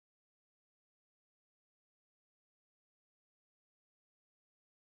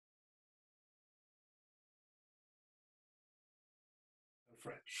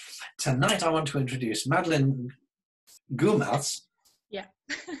for it. Tonight I want to introduce Madeleine Goumas. Yeah.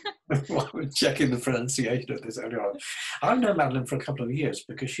 We're checking the pronunciation of this earlier on. I've known Madeleine for a couple of years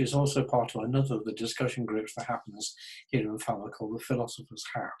because she's also part of another of the discussion groups that happens here in Falmouth called the Philosopher's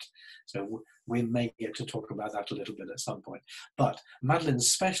Hat. So we may get to talk about that a little bit at some point. But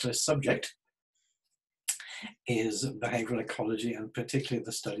Madeleine's specialist subject is behavioural ecology, and particularly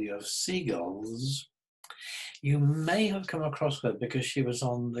the study of seagulls. You may have come across her because she was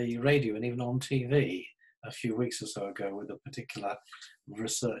on the radio and even on TV a few weeks or so ago with a particular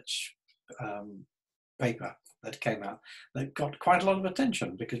research paper that came out that got quite a lot of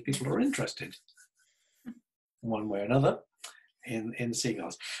attention because people are interested one way or another in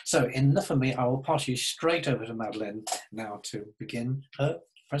seagulls. So enough of me, I will pass you straight over to Madeleine now to begin her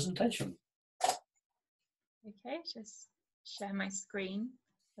presentation. Okay, just share my screen.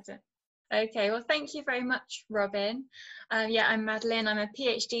 Okay, well, thank you very much, Robin. Yeah, I'm Madeleine. I'm a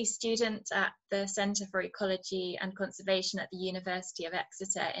PhD student at the Centre for Ecology and Conservation at the University of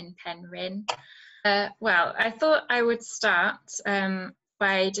Exeter in Penryn. Well, I thought I would start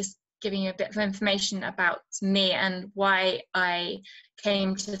by just giving you a bit of information about me and why I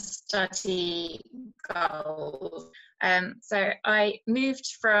came to study gulls. So I moved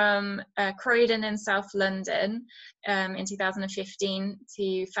from Croydon in South London in 2015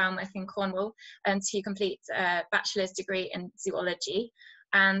 to Falmouth in Cornwall to complete a bachelor's degree in zoology.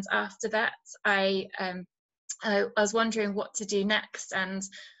 And after that, I was wondering what to do next. And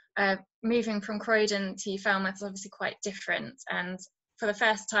moving from Croydon to Falmouth is obviously quite different. And for the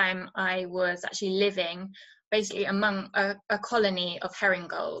first time, I was actually living basically among a colony of herring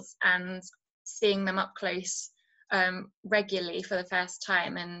gulls and seeing them up close regularly for the first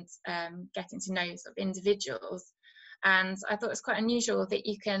time, and getting to know sort of individuals. And I thought it was quite unusual that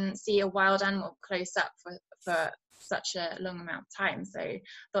you can see a wild animal close up for such a long amount of time. So I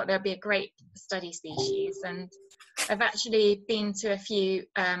thought there'd be a great study species. And I've actually been to a few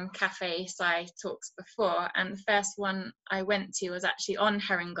Café Sci talks before, and the first one I went to was actually on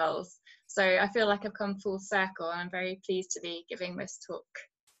herring gulls. So I feel like I've come full circle, and I'm very pleased to be giving this talk.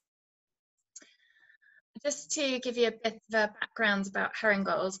 Just to give you a bit of a background about herring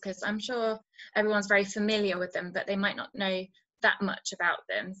gulls, because I'm sure everyone's very familiar with them, but they might not know that much about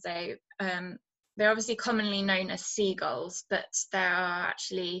them. So they're obviously commonly known as seagulls, but there are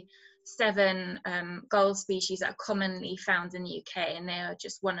actually 7 gull species that are commonly found in the UK, and they are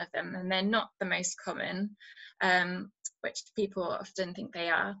just one of them, and they're not the most common, which people often think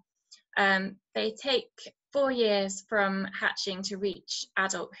they are. They take 4 years from hatching to reach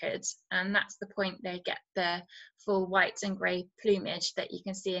adulthood, and that's the point they get the full white and grey plumage that you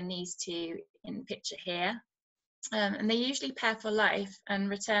can see in these two in the picture here. And they usually pair for life and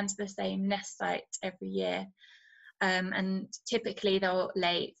return to the same nest site every year. And typically they'll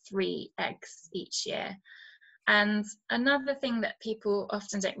lay 3 eggs each year. And another thing that people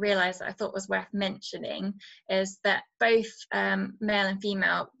often don't realise that I thought was worth mentioning is that both male and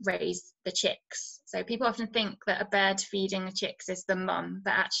female raise the chicks. So people often think that a bird feeding the chicks is the mum,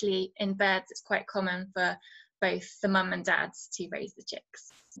 but actually in birds it's quite common for both the mum and dads to raise the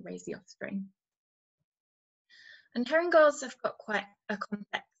chicks, raise the offspring. And herring gulls have got quite a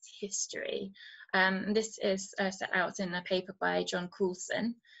complex history. This is set out in a paper by John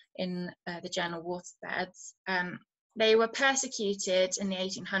Coulson in the journal Waterbirds. They were persecuted in the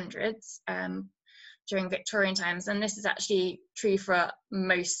 1800s during Victorian times, and this is actually true for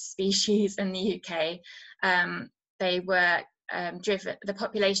most species in the UK. They were the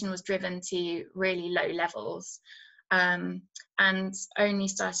population was driven to really low levels, and only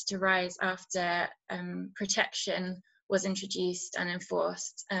started to rise after protection was introduced and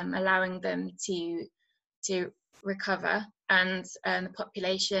enforced, allowing them to recover, and the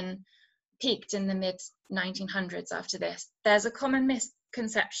population peaked in the mid-1900s after this. There's a common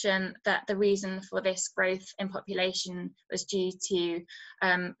misconception that the reason for this growth in population was due to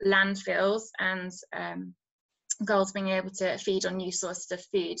landfills and gulls being able to feed on new sources of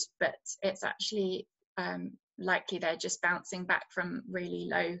food, but it's actually likely they're just bouncing back from really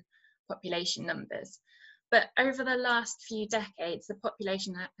low population numbers. But over the last few decades, the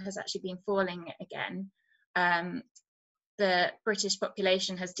population has actually been falling again. The British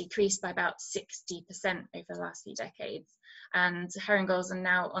population has decreased by about 60% over the last few decades, and herring gulls are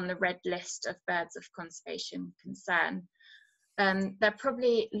now on the red list of birds of conservation concern. There are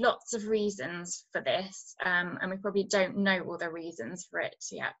probably lots of reasons for this, and we probably don't know all the reasons for it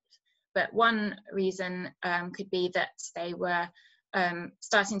yet. But one reason could be that they were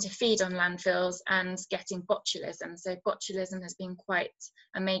starting to feed on landfills and getting botulism. So botulism has been quite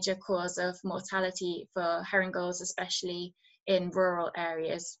a major cause of mortality for herring gulls, especially in rural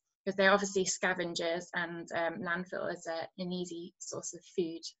areas, because they're obviously scavengers, and landfill is an easy source of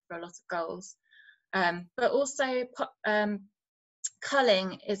food for a lot of gulls. But also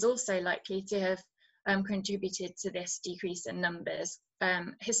culling is also likely to have contributed to this decrease in numbers.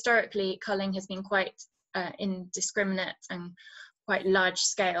 Historically, culling has been quite indiscriminate and quite large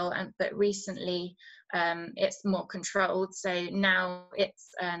scale, but recently it's more controlled. So now it's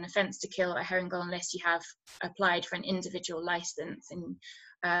an offence to kill a herring gull unless you have applied for an individual licence.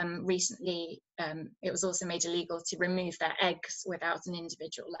 And recently it was also made illegal to remove their eggs without an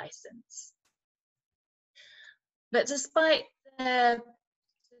individual licence. But despite the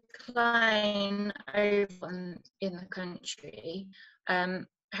decline over in the country,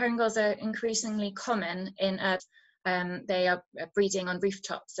 herring gulls are increasingly common in they are breeding on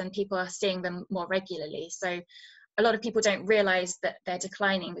rooftops, and people are seeing them more regularly. So a lot of people don't realise that they're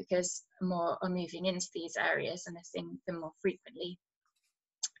declining because more are moving into these areas and they're seeing them more frequently.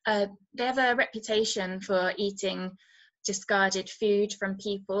 They have a reputation for eating discarded food from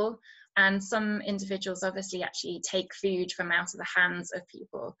people, and some individuals obviously actually take food from out of the hands of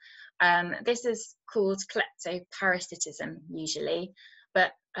people. This is called kleptoparasitism usually,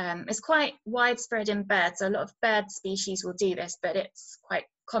 but it's quite widespread in birds. So a lot of bird species will do this, but it's quite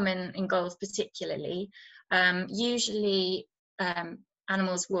common in gulls particularly. Usually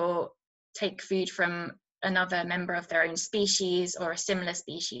animals will take food from another member of their own species or a similar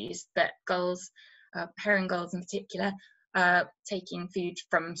species, but gulls, herring gulls in particular, taking food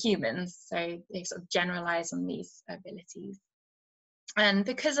from humans, so they sort of generalize on these abilities. And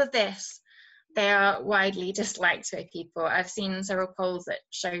because of this, they are widely disliked by people. I've seen several polls that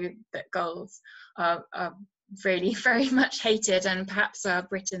show that gulls are really very much hated, and perhaps are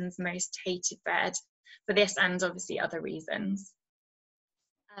Britain's most hated bird for this and obviously other reasons.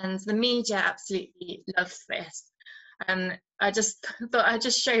 And the media absolutely loves this. I just thought I'd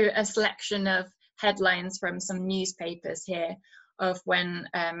just show a selection of headlines from some newspapers here of when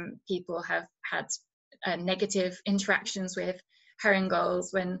people have had negative interactions with herring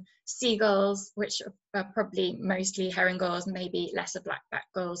gulls, when seagulls, which are probably mostly herring gulls, maybe lesser blackback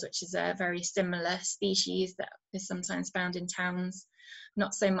gulls, which is a very similar species that is sometimes found in towns,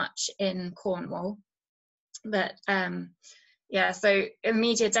 not so much in Cornwall. But yeah, so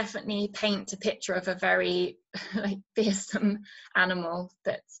media definitely paint a picture of a very like fearsome animal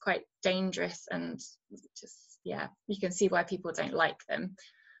that's quite dangerous, and just, yeah, you can see why people don't like them.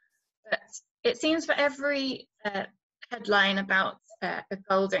 But it seems for every headline about a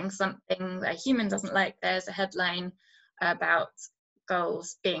gull doing something that a human doesn't like, there's a headline about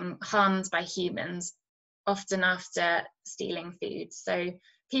gulls being harmed by humans, often after stealing food. So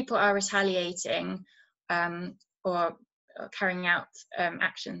people are retaliating or carrying out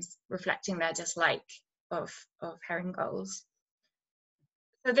actions reflecting their dislike of herring gulls.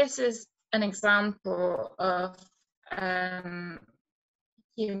 So this is an example of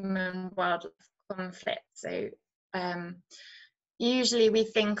human-wildlife conflict. So usually we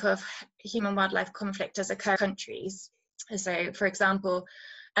think of human-wildlife conflict as occurring in countries. So, for example,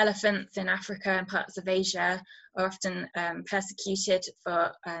 elephants in Africa and parts of Asia are often persecuted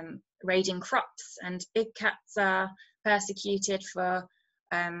for raiding crops, and big cats are persecuted for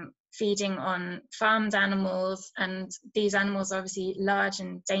feeding on farmed animals, and these animals are obviously large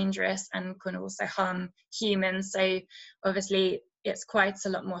and dangerous and can also harm humans. So obviously it's quite a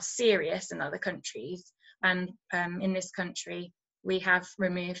lot more serious in other countries, and in this country we have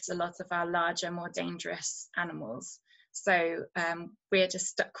removed a lot of our larger, more dangerous animals. So we're just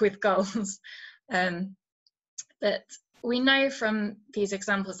stuck with gulls. But we know from these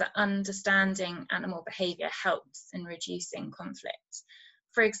examples that understanding animal behaviour helps in reducing conflict.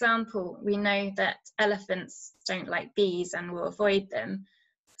 For example, we know that elephants don't like bees and will avoid them.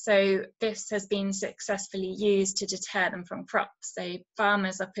 So this has been successfully used to deter them from crops. So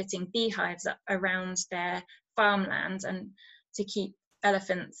farmers are putting beehives up around their farmland and to keep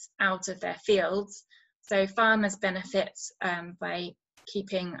elephants out of their fields. So farmers benefit by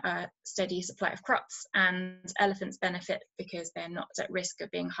keeping a steady supply of crops, and elephants benefit because they're not at risk of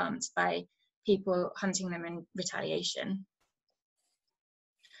being harmed by people hunting them in retaliation.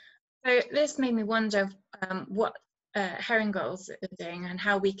 So this made me wonder what herring gulls are doing and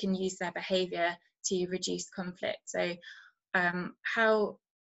how we can use their behaviour to reduce conflict. So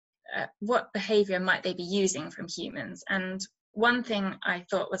what behaviour might they be using from humans? And one thing I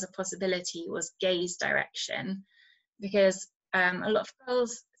thought was a possibility was gaze direction, because a lot of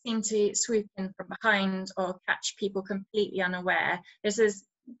gulls seem to swoop in from behind or catch people completely unaware. This has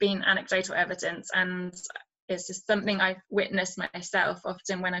been anecdotal evidence, and it's just something I've witnessed myself.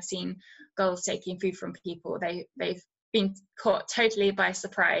 Often when I've seen gulls taking food from people, they've been caught totally by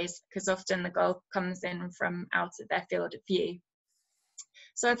surprise, because often the gull comes in from out of their field of view.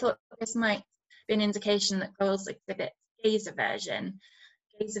 So I thought this might be an indication that gulls exhibit gaze aversion.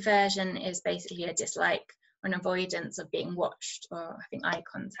 Gaze aversion is basically a dislike or an avoidance of being watched or having eye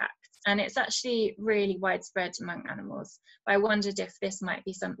contact. And it's actually really widespread among animals. But I wondered if this might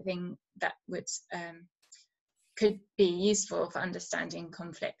be something that could be useful for understanding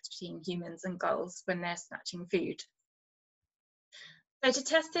conflict between humans and gulls when they're snatching food. So to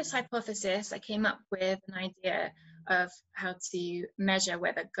test this hypothesis, I came up with an idea of how to measure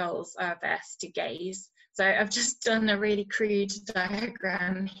whether gulls are averse to gaze. So I've just done a really crude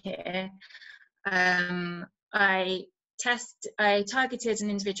diagram here. I targeted an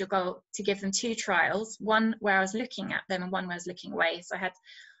individual gull to give them 2 trials, one where I was looking at them and one where I was looking away. So I had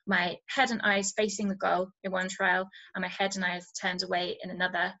my head and eyes facing the gull in one trial and my head and eyes turned away in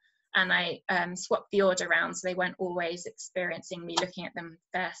another. And I swapped the order around so they weren't always experiencing me looking at them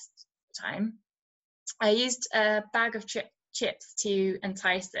first time. I used a bag of chips to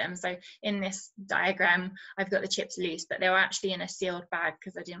entice them. So in this diagram, I've got the chips loose, but they were actually in a sealed bag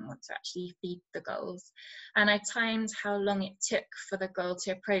because I didn't want to actually feed the gulls. And I timed how long it took for the gull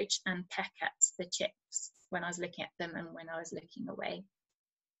to approach and peck at the chips when I was looking at them and when I was looking away.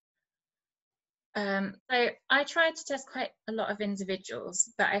 So I tried to test quite a lot of individuals,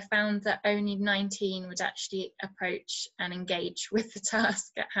 but I found that only 19 would actually approach and engage with the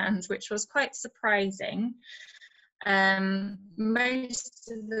task at hand, which was quite surprising.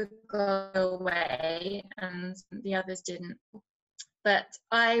 Most of them got away and the others didn't. But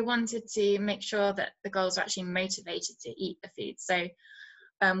I wanted to make sure that the gulls were actually motivated to eat the food. So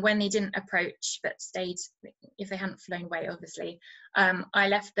when they didn't approach but stayed, if they hadn't flown away obviously, I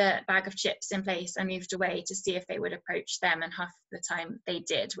left the bag of chips in place and moved away to see if they would approach them, and half the time they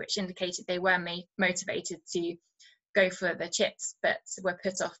did, which indicated they were motivated to go for the chips but were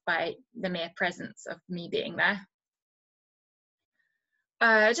put off by the mere presence of me being there.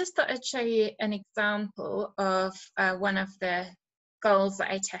 I just thought I'd show you an example of one of the gulls that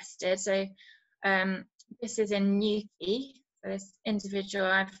I tested. So this is in Newquay. So this individual,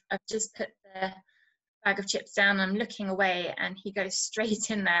 I've just put the bag of chips down, I'm looking away and he goes straight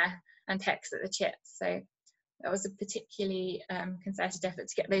in there and pecks at the chips. So that was a particularly concerted effort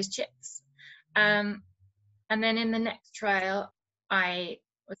to get those chips. And then in the next trial, I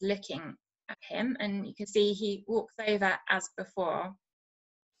was looking at him and you can see he walks over as before,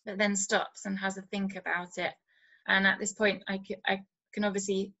 but then stops and has a think about it. And at this point, I can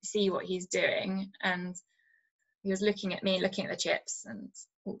obviously see what he's doing, and he was looking at me, looking at the chips, and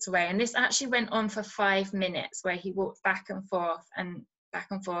walked away. And this actually went on for 5 minutes, where he walked back and forth and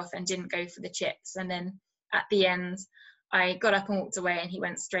didn't go for the chips. And then at the end, I got up and walked away and he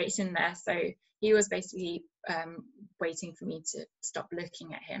went straight in there. So he was basically waiting for me to stop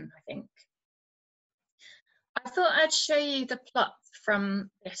looking at him, I think. I thought I'd show you the plot from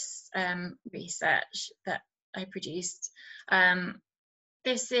this research that I produced.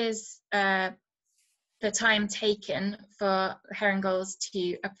 This is the time taken for herring gulls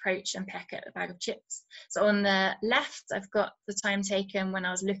to approach and peck at a bag of chips. So on the left, I've got the time taken when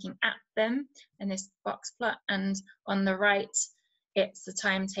I was looking at them in this box plot, and on the right, it's the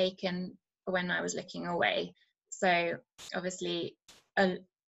time taken when I was looking away. So obviously,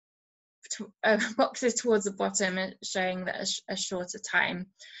 boxes towards the bottom showing that a shorter time,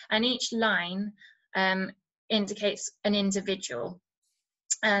 and each line indicates an individual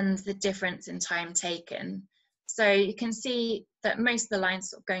and the difference in time taken. So you can see that most of the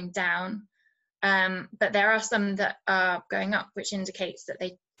lines are going down, but there are some that are going up, which indicates that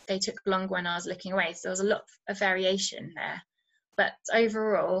they took longer when I was looking away. So there was a lot of variation there. But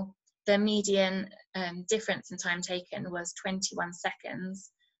overall, the median difference in time taken was 21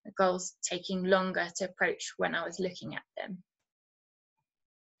 seconds, the gulls taking longer to approach when I was looking at them.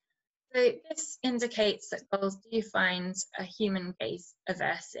 So this indicates that gulls do find a human gaze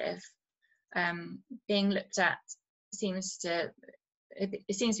aversive. Being looked at seems to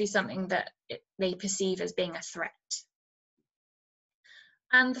be something that they perceive as being a threat.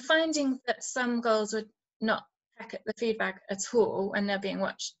 And the finding that some gulls would not peck at the food bag at all when they're being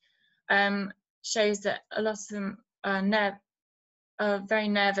watched shows that a lot of them are very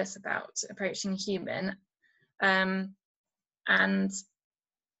nervous about approaching a human, and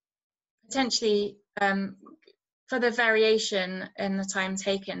potentially for the variation in the time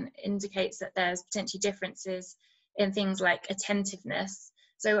taken indicates that there's potentially differences in things like attentiveness.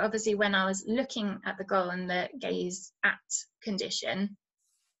 So obviously when I was looking at the gull in the gaze at condition,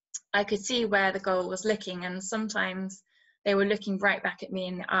 I could see where the gull was looking, and sometimes they were looking right back at me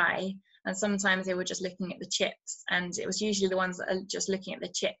in the eye, and sometimes they were just looking at the chips, and it was usually the ones that are just looking at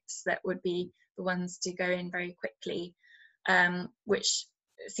the chips that would be the ones to go in very quickly, which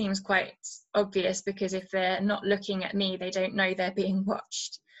seems quite obvious, because if they're not looking at me, they don't know they're being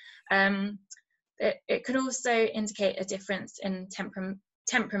watched. It could also indicate a difference in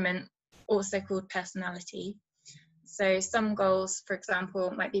temperament, also called personality. So some gulls, for example,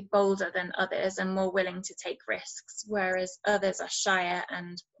 might be bolder than others and more willing to take risks, whereas others are shyer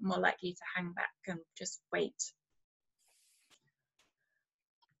and more likely to hang back and just wait.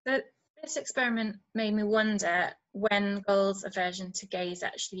 But this experiment made me wonder when gulls' aversion to gaze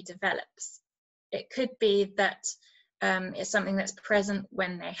actually develops. It could be that it's something that's present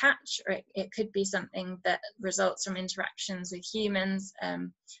when they hatch, or it could be something that results from interactions with humans.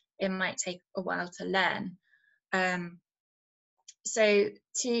 It might take a while to learn. So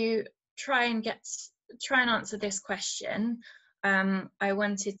to try and answer this question, I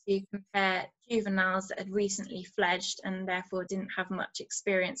wanted to compare juveniles that had recently fledged and therefore didn't have much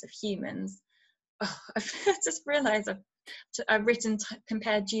experience of humans. Oh, I've just realised I've written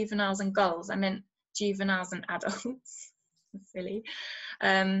compare juveniles and gulls. I meant juveniles and adults. Silly.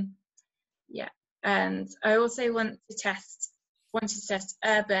 Yeah, and I also want to test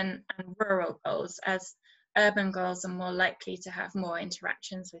urban and rural gulls, as urban gulls are more likely to have more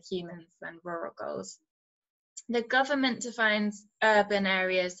interactions with humans than rural gulls. The government defines urban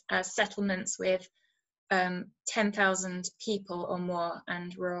areas as settlements with 10,000 people or more,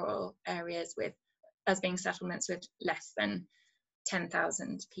 and rural areas as being settlements with less than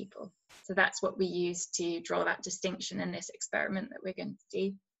 10,000 people. So that's what we use to draw that distinction in this experiment that we're going to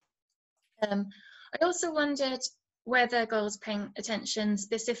do. I also wondered whether gulls paying attention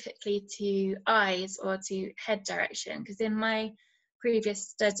specifically to eyes or to head direction, because in my previous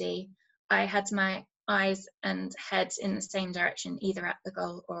study I had my eyes and head in the same direction, either at the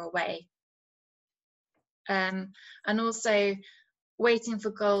gull or away. And also waiting for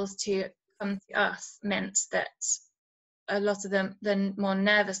gulls to come to us meant that a lot of them, the more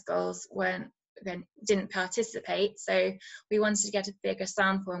nervous gulls, didn't participate. So we wanted to get a bigger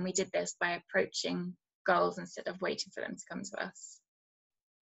sample, and we did this by approaching gulls instead of waiting for them to come to us.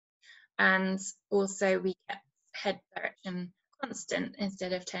 And also we kept head direction constant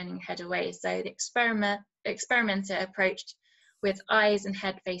instead of turning head away. So the experimenter approached with eyes and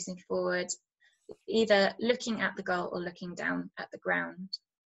head facing forward, either looking at the gull or looking down at the ground.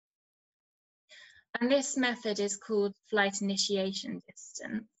 And this method is called flight initiation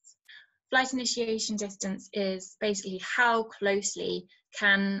distance. Flight initiation distance is basically how closely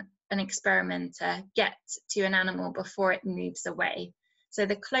can an experimenter get to an animal before it moves away. So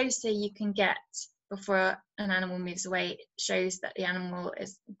the closer you can get before an animal moves away shows that the animal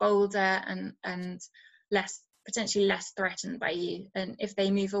is bolder and potentially less threatened by you. And if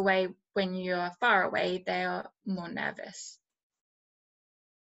they move away when you are far away, they are more nervous.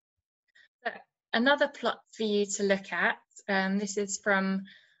 So another plot for you to look at, this is from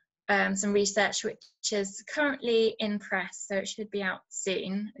some research which is currently in press, so it should be out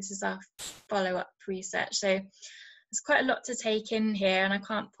soon. This is our follow-up research. So there's quite a lot to take in here, and I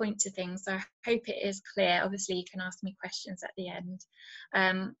can't point to things, so I hope it is clear. Obviously, you can ask me questions at the end.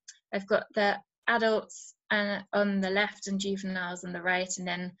 I've got the adults on the left and juveniles on the right, and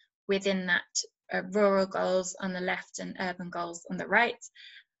then within that, rural gulls on the left and urban gulls on the right.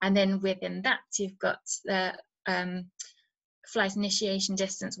 And then within that, you've got the flight initiation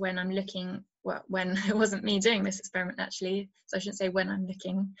distance when I'm looking, well, when it wasn't me doing this experiment actually, so I shouldn't say when I'm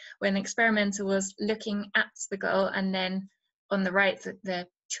looking, when the experimenter was looking at the gull, and then on the right, the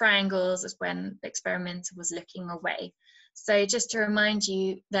triangles is when the experimenter was looking away. So just to remind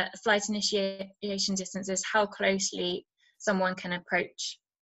you that flight initiation distance is how closely someone can approach.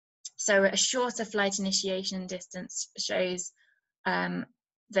 So a shorter flight initiation distance shows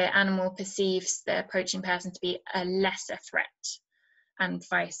the animal perceives the approaching person to be a lesser threat, and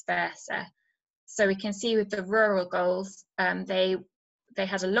vice versa. So we can see with the rural gulls, they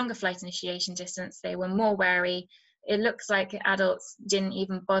had a longer flight initiation distance, they were more wary. It looks like adults didn't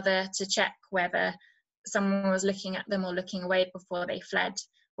even bother to check whether someone was looking at them or looking away before they fled,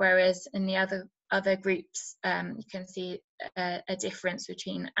 whereas in the other groups, you can see a difference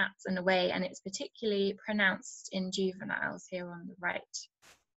between at and away, and it's particularly pronounced in juveniles here on the right.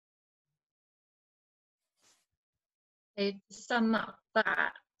 So to sum up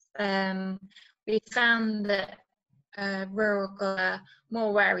that, we found that rural gulls are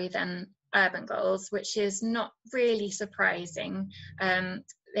more wary than urban gulls, which is not really surprising.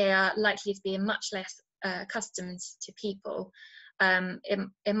 They are likely to be much less accustomed to people.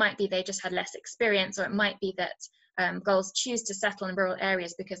 It might be they just had less experience, or it might be that gulls choose to settle in rural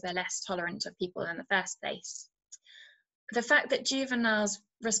areas because they're less tolerant of people in the first place. The fact that juveniles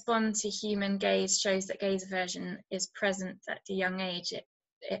respond to human gaze shows that gaze aversion is present at a young age.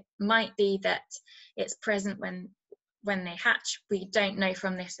 It might be that it's present when they hatch. We don't know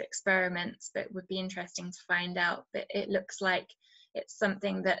from this experiment, but it would be interesting to find out. But it looks like it's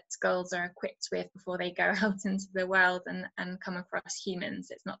something that gulls are equipped with before they go out into the world and come across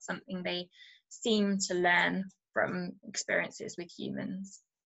humans. It's not something they seem to learn from experiences with humans.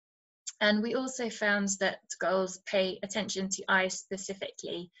 And we also found that gulls pay attention to eyes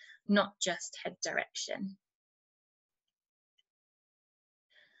specifically, not just head direction.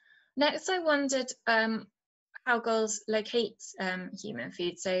 Next, I wondered how gulls locate human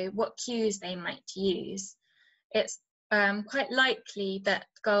food, so what cues they might use. It's quite likely that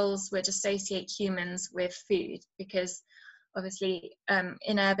gulls would associate humans with food because obviously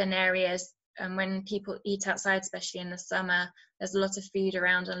in urban areas, when people eat outside, especially in the summer, there's a lot of food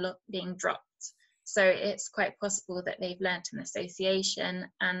around and a lot being dropped. So it's quite possible that they've learnt an association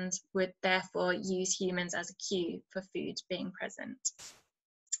and would therefore use humans as a cue for food being present.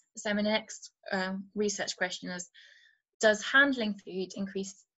 So my next research question is, does handling food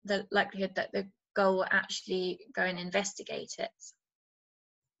increase the likelihood that the gull will actually go and investigate it?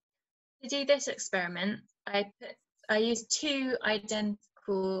 To do this experiment, I used two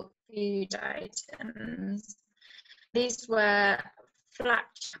identical food items. These were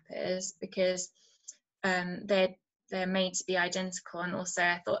flatjackers because they're made to be identical, and also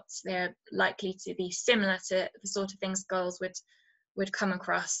I thought they're likely to be similar to the sort of things gulls would come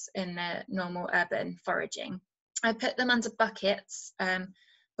across in their normal urban foraging. I put them under buckets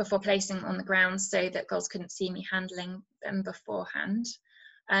before placing them on the ground so that gulls couldn't see me handling them beforehand.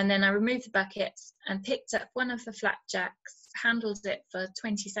 And then I removed the buckets and picked up one of the flapjacks, handled it for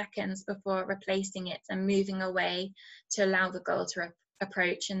 20 seconds before replacing it and moving away to allow the gull to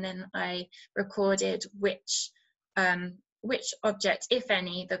approach. And then I recorded which object, if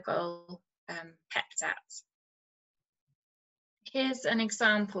any, the gull pecked at. Here's an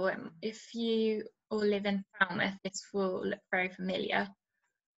example. If you all live in Falmouth, this will look very familiar.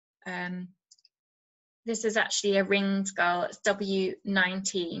 This is actually a ringed gull. It's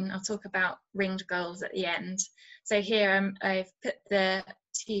W19. I'll talk about ringed gulls at the end. So here I've put the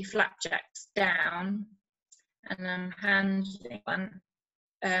two flapjacks down and I'm handling one.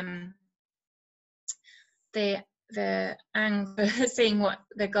 The angle seeing what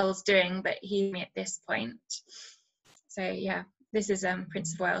the gull's doing, but he's me at this point. So yeah, this is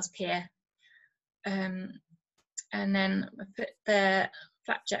Prince of Wales Pier. And then I put the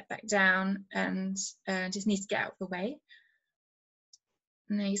flapjack back down and just needs to get out of the way.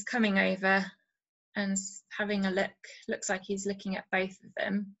 And he's coming over and having a look. Looks like he's looking at both of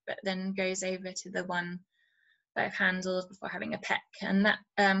them, but then goes over to the one that I've handled before having a peck. And that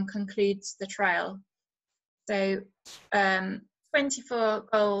concludes the trial. So 24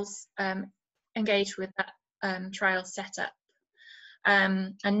 gulls engaged with that trial setup.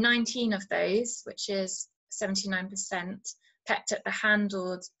 And 19 of those, which is 79%, pecked at the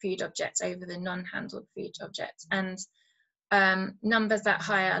handled food objects over the non-handled food objects. And numbers that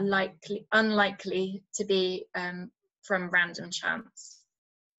high are unlikely to be from random chance.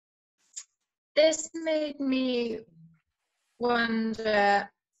 This made me wonder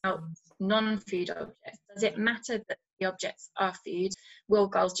about non-food objects. Does it matter that the objects are food? Will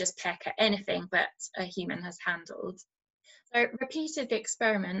gulls just peck at anything that a human has handled? So I repeated the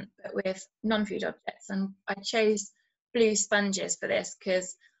experiment, but with non-food objects, and I chose blue sponges for this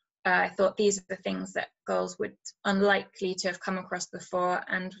because I thought these are the things that gulls would unlikely to have come across before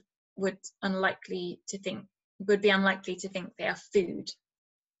and would be unlikely to think they are food.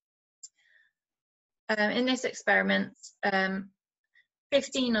 In this experiment,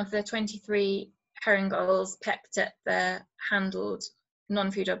 15 of the 23 herring gulls pecked at the handled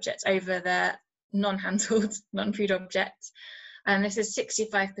non-food objects over the non-handled non-food objects, and this is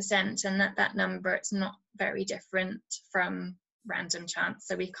 65%, and that number, it's not very different from random chance,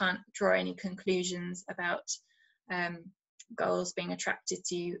 so we can't draw any conclusions about gulls being attracted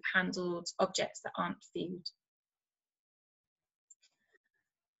to handled objects that aren't food.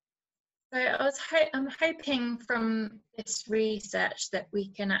 So I'm hoping from this research that we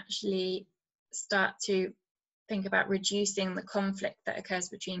can actually start to think about reducing the conflict that occurs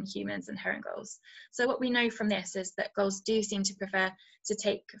between humans and herring gulls. So what we know from this is that gulls do seem to prefer to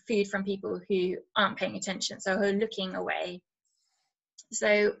take food from people who aren't paying attention, so who are looking away.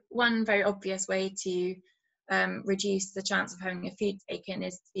 So one very obvious way to reduce the chance of having a food taken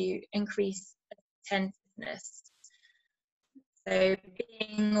is to increase attentiveness. So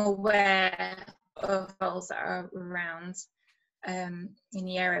being aware of gulls that are around in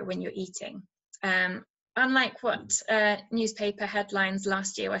the area when you're eating. Unlike what newspaper headlines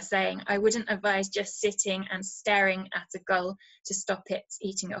last year were saying, I wouldn't advise just sitting and staring at a gull to stop it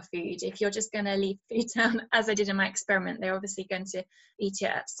eating your food. If you're just going to leave food down, as I did in my experiment, they're obviously going to eat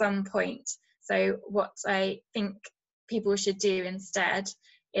it at some point. So what I think people should do instead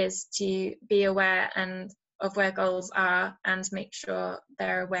is to be aware of where gulls are and make sure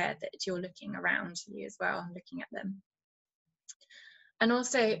they're aware that you're looking around you as well and looking at them. And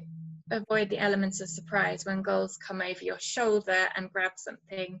also avoid the elements of surprise when gulls come over your shoulder and grab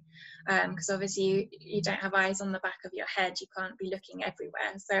something, because obviously you don't have eyes on the back of your head, you can't be looking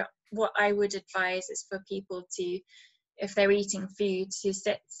everywhere. So what I would advise is for people to, if they're eating food, to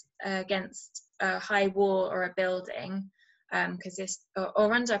sit against a high wall or a building,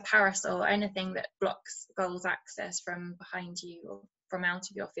 or under a parasol, or anything that blocks gulls' access from behind you or from out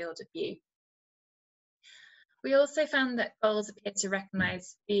of your field of view. We also found that gulls appear to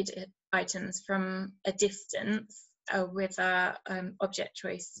recognise food items from a distance with our object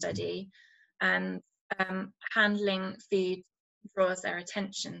choice study, and handling food draws their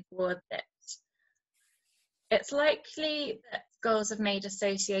attention towards it. It's likely that gulls have made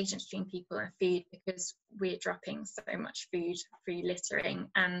associations between people and food because we're dropping so much food through littering,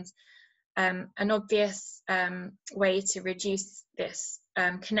 and an obvious way to reduce this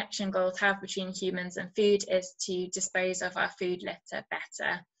connection gulls have between humans and food is to dispose of our food litter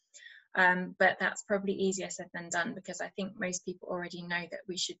better. But that's probably easier said than done, because I think most people already know that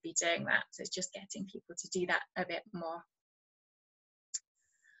we should be doing that. So it's just getting people to do that a bit more.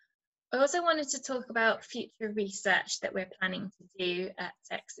 I also wanted to talk about future research that we're planning to do at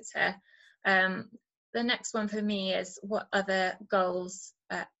Exeter. The next one for me is what other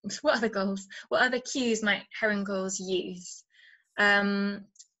cues might herring gulls use? The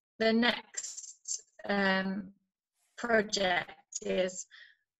next project is,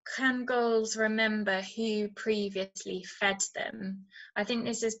 can gulls remember who previously fed them? I think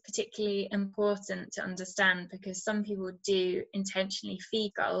this is particularly important to understand because some people do intentionally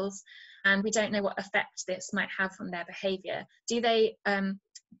feed gulls and we don't know what effect this might have on their behaviour.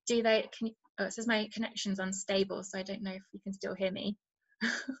 It says my connection's unstable, so I don't know if you can still hear me.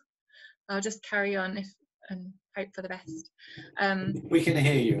 I'll just carry on and hope for the best. We can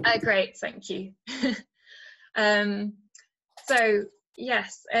hear you. Great, thank you. So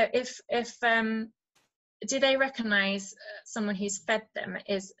yes, do they recognise someone who's fed them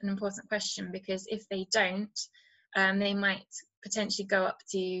is an important question, because if they don't, they might potentially go up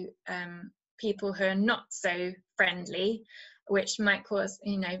to people who are not so friendly, which might cause,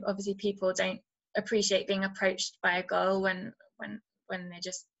 obviously people don't appreciate being approached by a gull when they're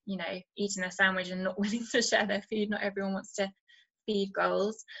just, eating their sandwich and not willing to share their food. Not everyone wants to feed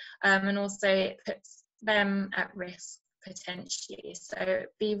gulls, and also it puts them at risk potentially. So it'd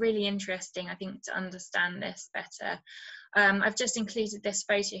be really interesting, I think, to understand this better. I've just included this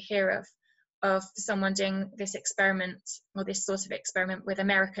photo here of someone doing this experiment, or this sort of experiment, with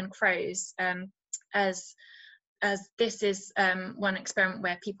American crows, as this is one experiment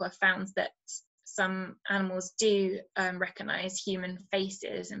where people have found that some animals do recognise human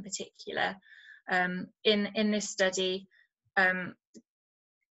faces in particular. In this study,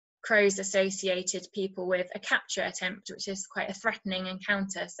 crows associated people with a capture attempt, which is quite a threatening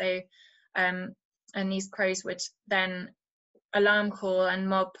encounter. So, and these crows would then alarm call and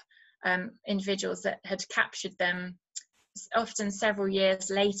mob individuals that had captured them, often several years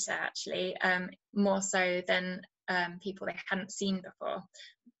later, actually, more so than people they hadn't seen before.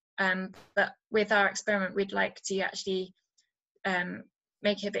 But with our experiment, we'd like to actually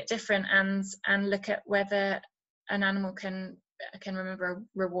make it a bit different and look at whether an animal can remember a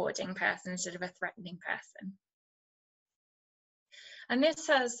rewarding person instead of a threatening person. And this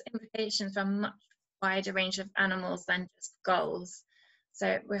has implications for a much wider range of animals than just gulls.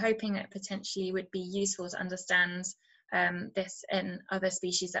 So we're hoping that potentially would be useful to understand this in other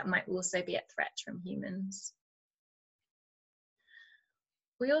species that might also be at threat from humans.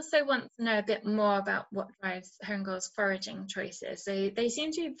 We also want to know a bit more about what drives herring gulls' foraging choices. So they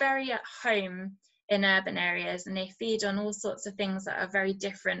seem to be very at home in urban areas, and they feed on all sorts of things that are very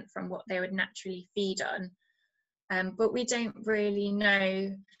different from what they would naturally feed on. But we don't really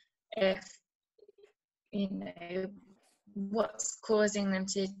know if, what's causing them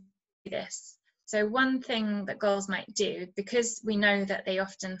to do this. So one thing that gulls might do, because we know that they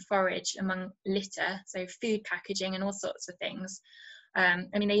often forage among litter, so food packaging and all sorts of things, I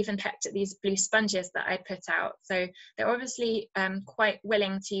mean, they even pecked at these blue sponges that I put out. So they're obviously quite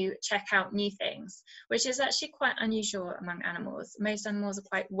willing to check out new things, which is actually quite unusual among animals. Most animals are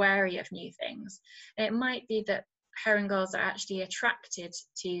quite wary of new things. And it might be that herring gulls are actually attracted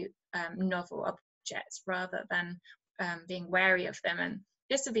to novel objects rather than being wary of them. And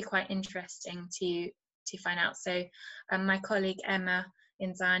this would be quite interesting to find out. So my colleague Emma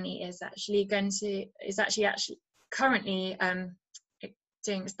Inzani is actually currently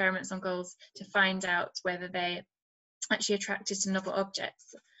doing experiments on gulls to find out whether they're actually attracted to novel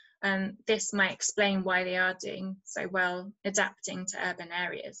objects. And this might explain why they are doing so well adapting to urban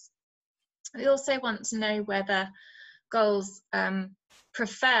areas. We also want to know whether gulls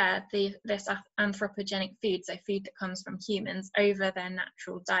prefer this anthropogenic food, so food that comes from humans, over their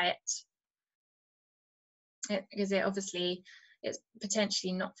natural diet. Because it's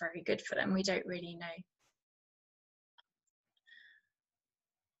potentially not very good for them. We don't really know.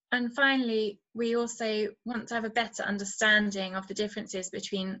 And finally, we also want to have a better understanding of the differences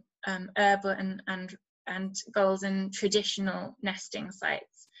between urban and gulls in traditional nesting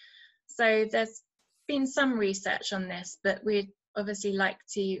sites. So there's been some research on this, but we'd obviously like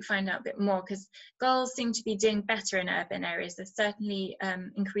to find out a bit more, because gulls seem to be doing better in urban areas. They're certainly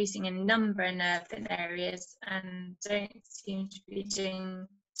increasing in number in urban areas and don't seem to be doing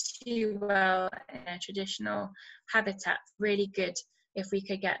too well in a traditional habitat. Really good if we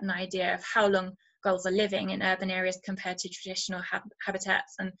could get an idea of how long gulls are living in urban areas compared to traditional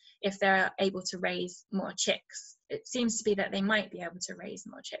habitats, and if they're able to raise more chicks. It seems to be that they might be able to raise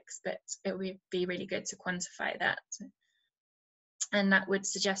more chicks, but it would be really good to quantify that. And that would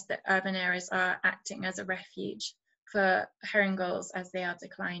suggest that urban areas are acting as a refuge for herring gulls as they are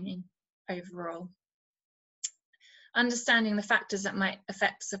declining overall. Understanding the factors that might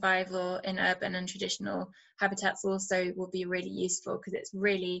affect survival in urban and traditional habitats also will be really useful, because it's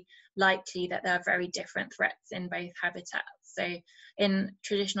really likely that there are very different threats in both habitats. So in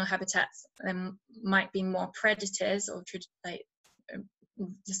traditional habitats, there might be more predators, or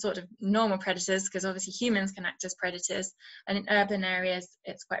the sort of normal predators, because obviously humans can act as predators, and in urban areas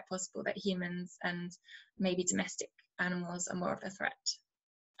it's quite possible that humans and maybe domestic animals are more of a threat,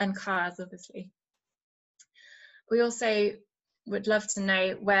 and cars obviously. We also would love to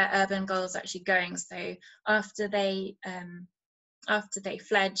know where urban gulls are actually going. So after they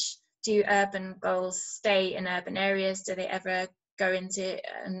fledge, do urban gulls stay in urban areas? Do they ever go into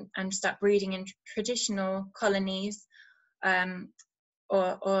and start breeding in traditional colonies? Or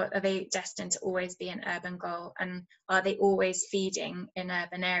are they destined to always be an urban gull? And are they always feeding in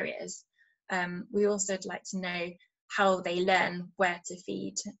urban areas? We also would like to know how they learn where to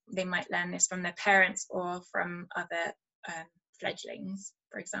feed. They might learn this from their parents or from other fledglings,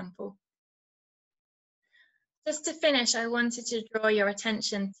 for example. Just to finish, I wanted to draw your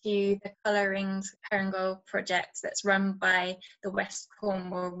attention to the Colouring Herring Gull project that's run by the West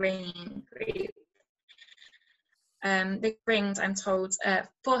Cornwall Ringing Group. They ringed, I'm told,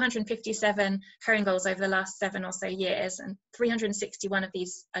 457 herring gulls over the last 7 or so years, and 361 of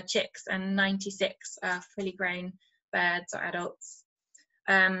these are chicks and 96 are fully grown birds or adults.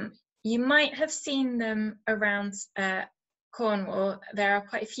 You might have seen them around Cornwall. There are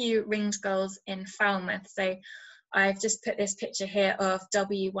quite a few ringed gulls in Falmouth. So I've just put this picture here of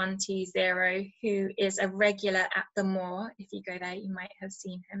W1T0, who is a regular at the moor. If you go there, you might have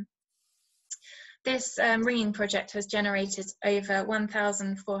seen him. This ringing project has generated over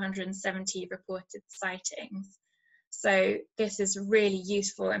 1,470 reported sightings. So this is really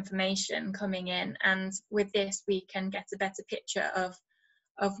useful information coming in, and with this we can get a better picture of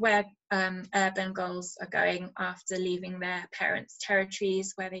where urban gulls are going after leaving their parents'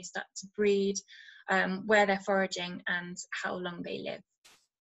 territories, where they start to breed, where they're foraging, and how long they live.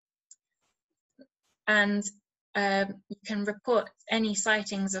 And you can report any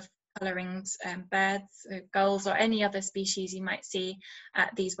sightings of colouring birds, gulls, or any other species you might see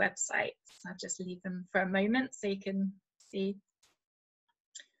at these websites. I'll just leave them for a moment so you can see.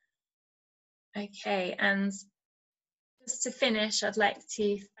 Okay, and just to finish, I'd like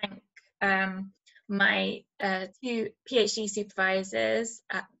to thank my 2 PhD supervisors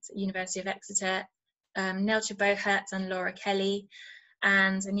at University of Exeter, Nelcha Bohert and Laura Kelly.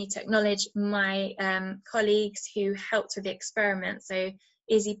 And I need to acknowledge my colleagues who helped with the experiment. So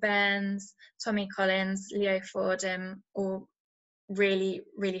Izzy Burns, Tommy Collins, Leo Fordham, all really,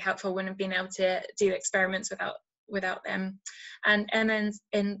 really helpful. Wouldn't have been able to do experiments without them. And Emma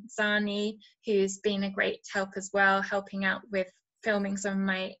Inzani, who's been a great help as well, helping out with filming some of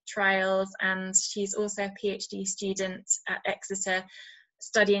my trials. And she's also a PhD student at Exeter,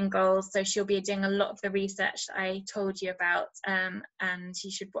 studying gulls, so she'll be doing a lot of the research that I told you about, and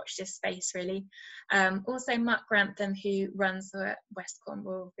you should watch this space really. Also Mark Grantham, who runs the West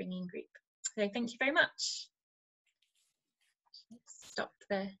Cornwall Ringing Group. So thank you very much. Should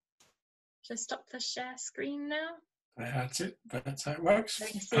I stop the share screen now? That's it. That's how it works. I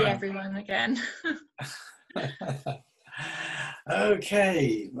can see everyone again.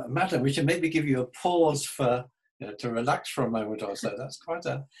 Okay, Madeleine, we should maybe give you a pause for to relax for a moment or so. It's quite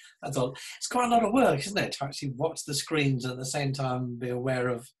a lot of work, isn't it, to actually watch the screens and at the same time be aware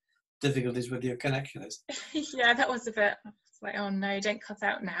of difficulties with your connection. Yeah, that was a bit. It's like, oh no, don't cut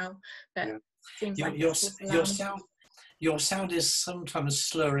out now. But yeah. Seems like your sound is sometimes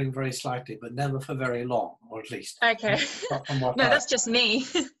slurring very slightly, but never for very long, or at least. Okay. No, that's just me.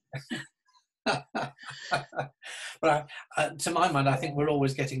 But to my mind, I think we're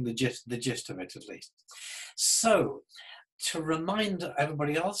always getting the gist of it, at least. So, to remind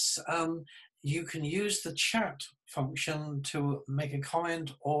everybody else, you can use the chat function to make a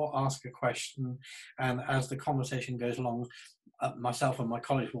comment or ask a question, and as the conversation goes along, myself and my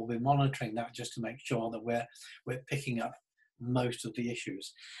colleagues will be monitoring that just to make sure that we're picking up most of the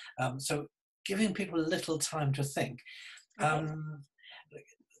issues. So, giving people a little time to think.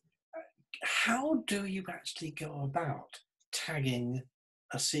 How do you actually go about tagging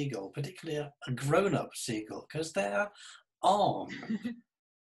a seagull, particularly a grown-up seagull, because they're armed?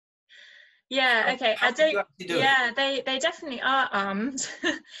 Yeah, okay. They definitely are armed.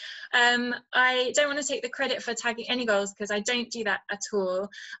 I don't want to take the credit for tagging any gulls because I don't do that at all.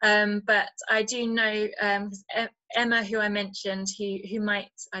 But I do know Emma, who I mentioned, who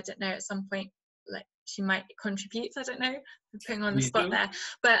might, I don't know, at some point, like she might contribute. I don't know, putting on the spot there.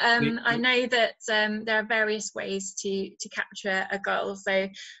 But I know that there are various ways to capture a gull. So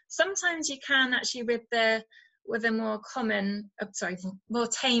sometimes you can actually with the more common, more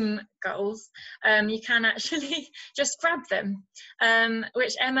tame gulls, you can actually just grab them,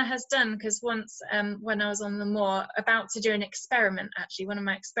 which Emma has done, because once when I was on the moor about to do an experiment, actually one of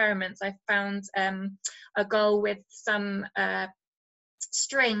my experiments, I found a gull with some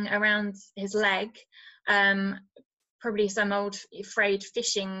string around his leg, probably some old frayed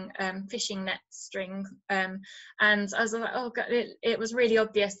fishing net string, and I was like, oh god, it was really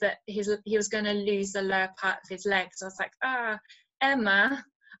obvious that he was going to lose the lower part of his leg. So I was like, Emma,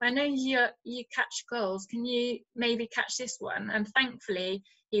 I know you catch gulls, can you maybe catch this one? And thankfully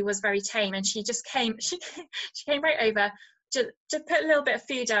he was very tame, and she came right over to put a little bit of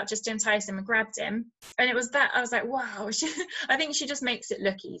food out just to entice him, and grabbed him. And it was that I was like, wow, I think she just makes it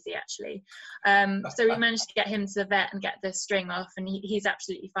look easy, actually. So we managed to get him to the vet and get the string off, and he's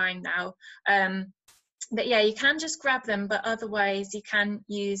absolutely fine now. But yeah, you can just grab them, but otherwise you can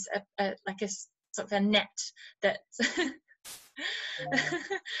use a sort of a net that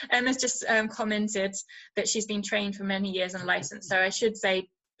Emma's just commented that she's been trained for many years and licensed. So I should say,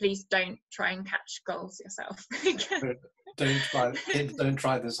 please don't try and catch gulls yourself. Don't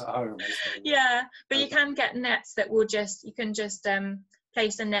try this at home. Yeah, but you can get nets that will you can just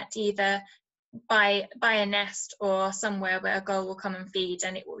place a net either by a nest or somewhere where a gull will come and feed,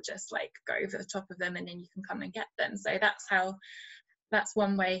 and it will just like go over the top of them, and then you can come and get them. So that's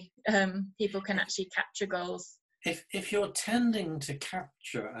one way people can actually capture gulls. If you're tending to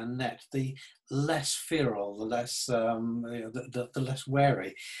capture a net, the less feral, the less the less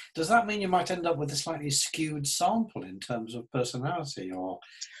wary, does that mean you might end up with a slightly skewed sample in terms of personality or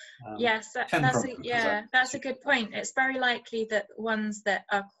yes, that's a good point. It's very likely that ones that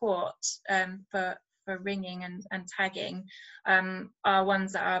are caught for ringing and tagging are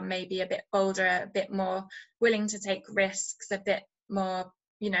ones that are maybe a bit bolder, a bit more willing to take risks, a bit more,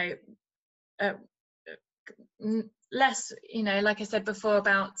 less, like I said before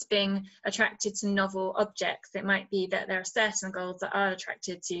about being attracted to novel objects. It might be that there are certain gulls that are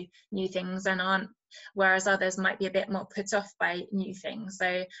attracted to new things and aren't, whereas others might be a bit more put off by new things.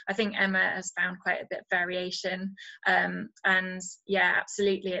 So I think Emma has found quite a bit of variation, and yeah,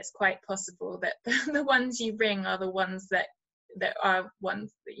 absolutely, it's quite possible that the ones you ring are the ones that are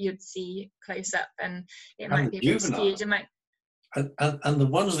ones that you'd see close up, and it might be a bit skewed. It might. And the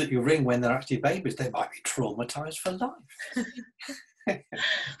ones that you ring when they're actually babies, they might be traumatized for life.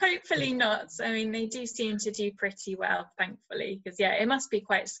 Hopefully not. I mean, they do seem to do pretty well, thankfully, because yeah, it must be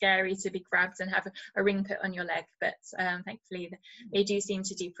quite scary to be grabbed and have a ring put on your leg, but thankfully they do seem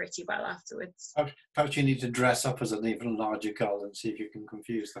to do pretty well afterwards. Perhaps you need to dress up as an even larger gull and see if you can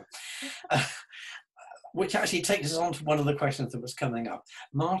confuse them. Which actually takes us on to one of the questions that was coming up.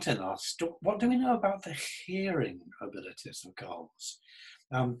 Martin asked, what do we know about the hearing abilities of gulls?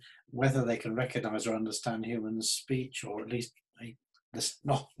 Whether they can recognize or understand human speech, or at least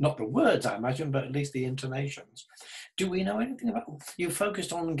not the words, I imagine, but at least the intonations. Do we know anything about? You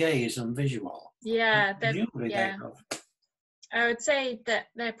focused on gaze and visual. Yeah, Presumably they yeah. have. I would say that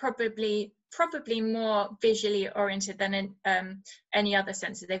they're probably more visually oriented than in any other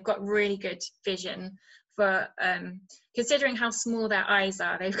senses. They've got really good vision for considering how small their eyes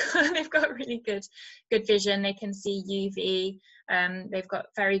are. They've got really good vision. They can see UV. They've got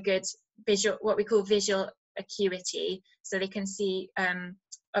very good visual, what we call visual acuity, so they can see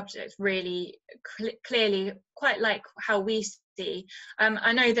objects really clearly, quite like how we see.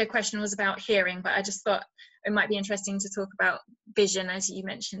 I know the question was about hearing, but I just thought it might be interesting to talk about vision as you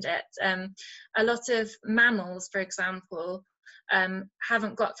mentioned it. A lot of mammals, for example,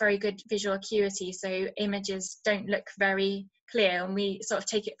 haven't got very good visual acuity, so images don't look very clear, and we sort of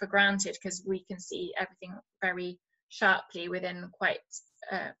take it for granted because we can see everything very sharply within quite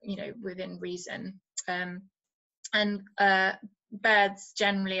within reason. And birds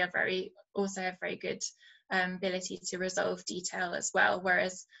generally also have very good ability to resolve detail as well,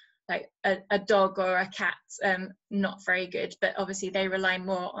 whereas like a dog or a cat, not very good, but obviously they rely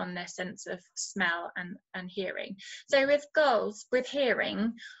more on their sense of smell and hearing. So with gulls, with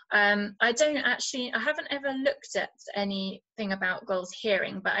hearing, I haven't ever looked at anything about gulls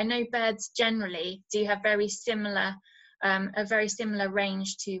hearing, but I know birds generally do have a very similar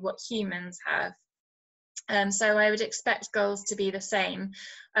range to what humans have. So I would expect gulls to be the same.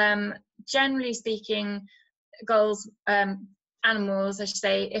 Generally speaking, gulls, animals, I should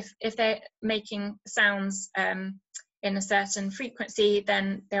say, if they're making sounds in a certain frequency,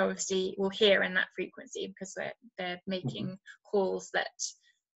 then they obviously will hear in that frequency because they're making calls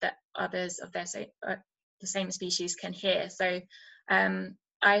that others of the same species can hear. So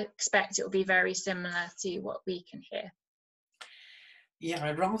I expect it will be very similar to what we can hear. Yeah,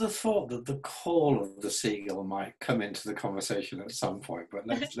 I rather thought that the call of the seagull might come into the conversation at some point, but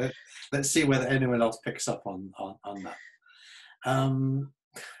let's see whether anyone else picks up on that.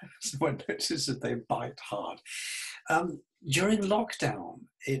 Someone notices that they bite hard. During lockdown,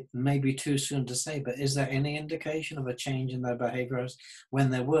 it may be too soon to say, but is there any indication of a change in their behaviour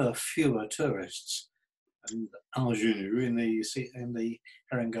when there were fewer tourists and en general in the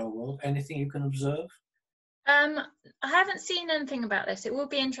herring gull world? Anything you can observe? I haven't seen anything about this. It will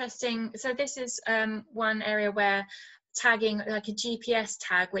be interesting. So this is one area where tagging, like a GPS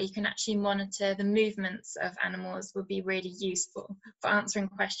tag where you can actually monitor the movements of animals, would be really useful for answering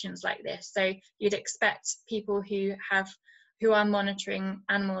questions like this. So you'd expect people who are monitoring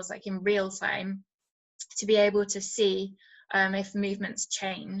animals like in real time to be able to see if movements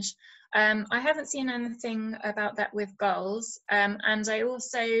change. I haven't seen anything about that with gulls, and I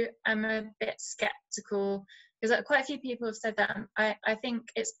also am a bit skeptical because quite a few people have said that. I think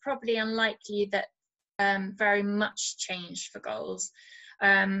it's probably unlikely that very much change for gulls,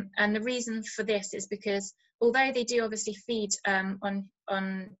 and the reason for this is because although they do obviously feed on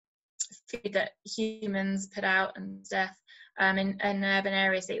food that humans put out and stuff in urban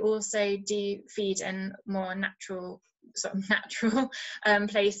areas, they also do feed in more natural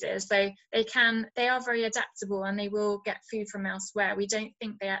places. So they are very adaptable and they will get food from elsewhere. We don't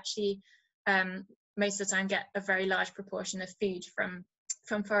think they actually most of the time get a very large proportion of food from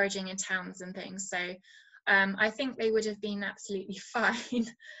foraging in towns and things. So I think they would have been absolutely fine.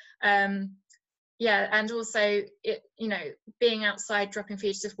 Yeah, and also being outside dropping food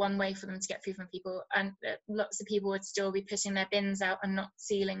is just one way for them to get food from people, and lots of people would still be putting their bins out and not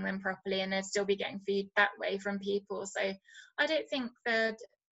sealing them properly, and they'd still be getting food that way from people. So I don't think there'd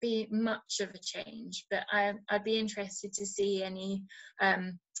be much of a change, but I'd be interested to see any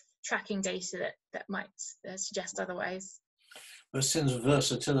tracking data that might suggest otherwise. But since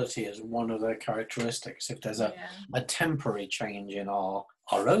versatility is one of their characteristics, if there's a temporary change in our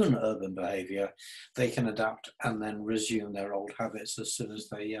own urban behaviour, they can adapt and then resume their old habits as soon as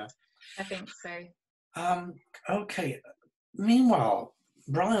they... I think so. Okay. Meanwhile,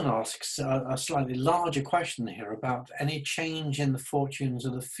 Brian asks a slightly larger question here about any change in the fortunes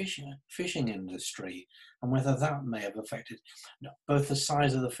of the fishing industry and whether that may have affected both the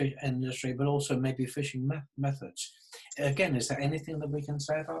size of the fish industry but also maybe fishing methods. Again, is there anything that we can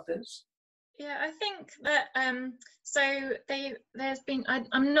say about this? Yeah, I think that there's been,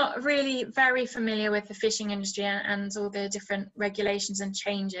 I'm not really very familiar with the fishing industry and all the different regulations and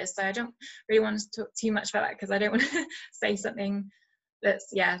changes, so I don't really want to talk too much about that because I don't want to say something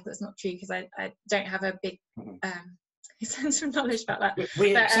that's not true, because I don't have a big sense of knowledge about that.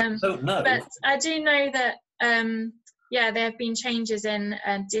 Don't know. But I do know that there have been changes in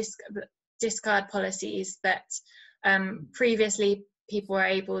discard policies that previously people were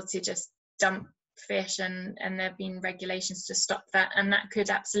able to just dump fish, and there have been regulations to stop that, and that could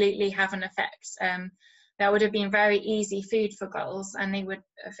absolutely have an effect. That would have been very easy food for gulls, and they would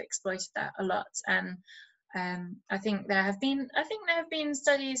have exploited that a lot. And I think there have been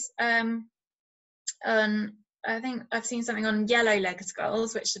studies on, I think I've seen something on yellow-legged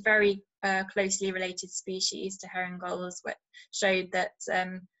gulls, which are very closely related species to herring gulls, which showed that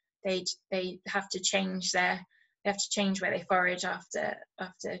they have to change where they forage after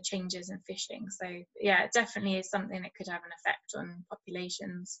changes in fishing. So yeah, it definitely is something that could have an effect on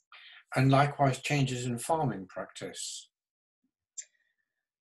populations. And likewise, changes in farming practice.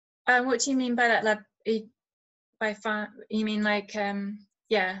 What do you mean by that? Like, by farm, you mean like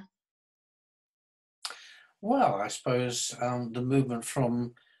yeah? Well, I suppose the movement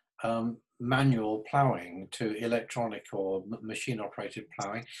from manual ploughing to electronic or machine-operated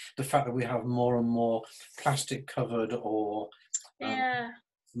ploughing, the fact that we have more and more plastic-covered or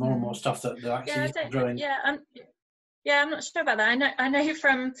more and more stuff that actually is growing. I'm not sure about that. I know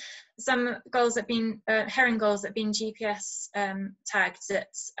from some gulls that have been herring gulls that have been GPS tagged, that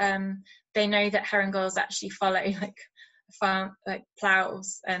they know that herring gulls actually follow like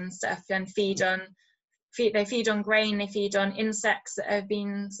ploughs and stuff, and they feed on grain, they feed on insects that have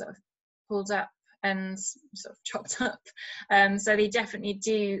been sort of pulled up and sort of chopped up. So they definitely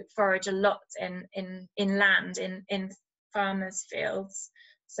do forage a lot in land, in farmers' fields.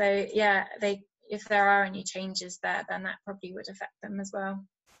 So yeah, if there are any changes there, then that probably would affect them as well.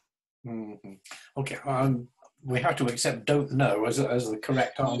 Mm-hmm. Okay, we have to accept "don't know" as the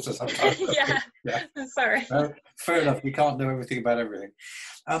correct answer sometimes. Yeah. Sorry. Fair enough. You can't know everything about everything.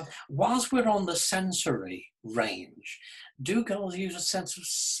 Whilst we're on the sensory range, do gulls use a sense of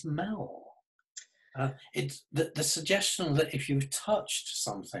smell? It's the suggestion that if you've touched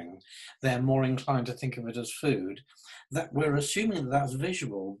something, they're more inclined to think of it as food. That we're assuming that that's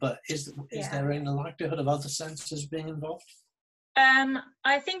visual, but is there any likelihood of other senses being involved?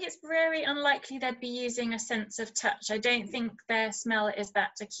 I think it's very unlikely they'd be using a sense of touch. I don't think their smell is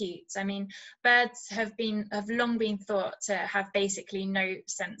that acute. I mean, birds have long been thought to have basically no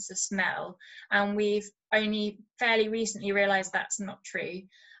sense of smell, and we've only fairly recently realised that's not true.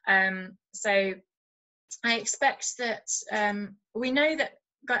 So I expect that we know that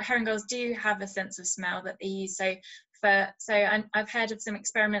herring gulls do have a sense of smell that they use. So I've heard of some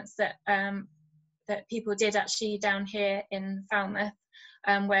experiments that people did actually down here in Falmouth,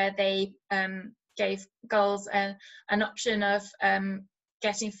 where they gave gulls an option of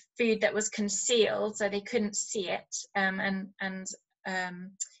getting food that was concealed, so they couldn't see it, and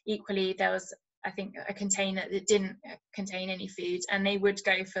equally there was, I think, a container that didn't contain any food, and they would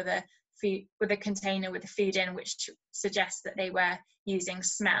go for the food with a container with the food in, which suggests that they were using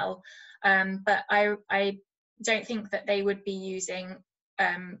smell. But I don't think that they would be using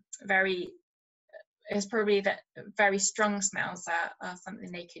it's probably that very strong smells are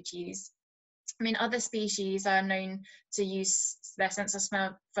something they could use. I mean, other species are known to use their sense of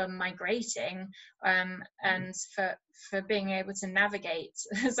smell for migrating, and for being able to navigate.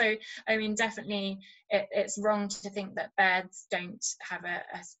 So, I mean, definitely it's wrong to think that birds don't have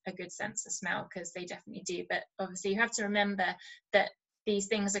a good sense of smell, because they definitely do. But obviously you have to remember that these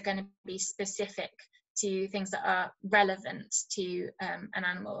things are going to be specific to things that are relevant to an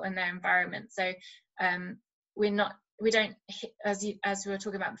animal and their environment. So we don't, as we were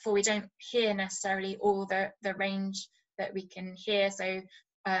talking about before, we don't hear necessarily all the range that we can hear. So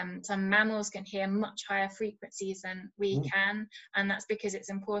some mammals can hear much higher frequencies than we can, and that's because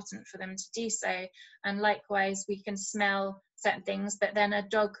it's important for them to do so. And likewise, we can smell certain things, but then a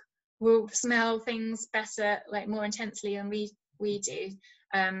dog will smell things better, like more intensely than we do.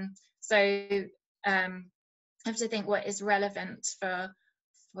 So I have to think what is relevant for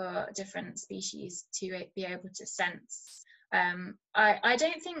different species to be able to sense. I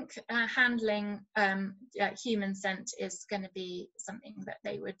don't think handling human scent is going to be something that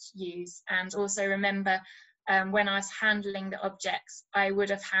they would use. And also remember, when I was handling the objects, I would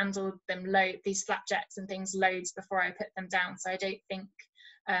have handled them these flapjacks and things loads before I put them down. So I don't think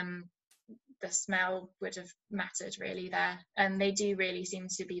the smell would have mattered really there. And they do really seem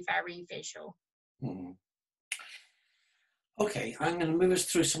to be very visual. Mm. Okay, I'm going to move us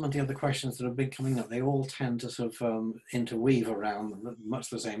through some of the other questions that have been coming up. They all tend to sort of interweave around much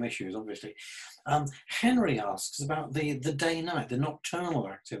the same issues, obviously. Henry asks about the day-night, the nocturnal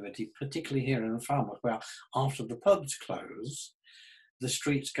activity, particularly here in Falmouth, where after the pubs close, the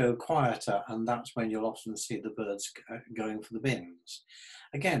streets go quieter, and that's when you'll often see the birds going for the bins.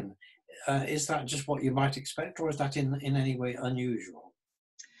 Again, is that just what you might expect, or is that in any way unusual?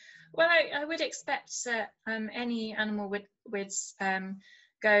 Well, I would expect that any animal would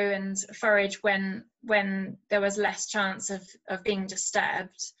go and forage when there was less chance of being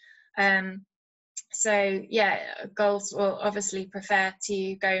disturbed. So yeah, gulls will obviously prefer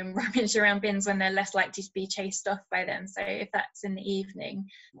to go and rummage around bins when they're less likely to be chased off by them. So if that's in the evening,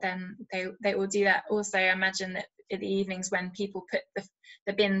 then they will do that. Also, I imagine that in the evenings when people put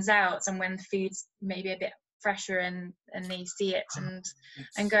the bins out and when the food's maybe a bit fresher and they see it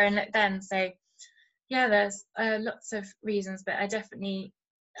and go and look then. So yeah, there's lots of reasons, but I definitely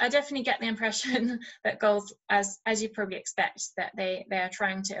get the impression that gulls, as you probably expect, that they are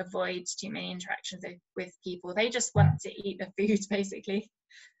trying to avoid too many interactions with people. They just want to eat the food, basically.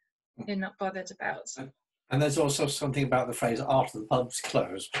 They're not bothered about. And there's also something about the phrase "after the pub's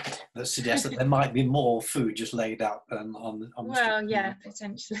close" that suggests that there might be more food just laid out on the Well, street. yeah,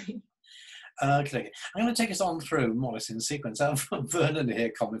 potentially. Okay, I'm going to take us on through more or less in sequence. Vernon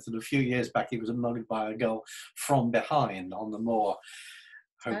here commented a few years back he was mugged by a gull from behind on the moor.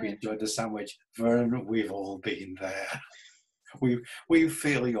 Hope you enjoyed the sandwich. Vernon, we've all been there. We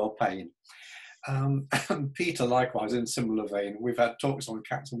feel your pain. And Peter, likewise, in similar vein, we've had talks on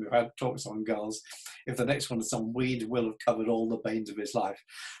cats and we've had talks on gulls. If the next one is on weed, we'll have covered all the banes of his life.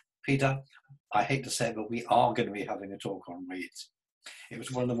 Peter, I hate to say it, but we are going to be having a talk on weeds. It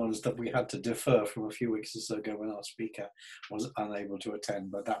was one of the ones that we had to defer from a few weeks or so ago when our speaker was unable to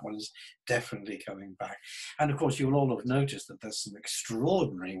attend, but that one's definitely coming back. And of course, you'll all have noticed that there's some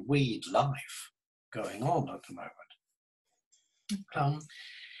extraordinary weed life going on at the moment.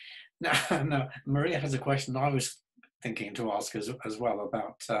 Now, Maria has a question I was thinking to ask as well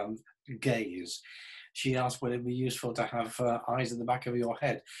about gaze. She asked whether it would be useful to have eyes at the back of your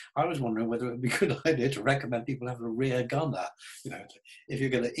head. I was wondering whether it would be a good idea to recommend people have a rear gunner. You know, if you're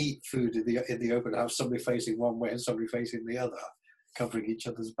going to eat food in the open, have somebody facing one way and somebody facing the other, covering each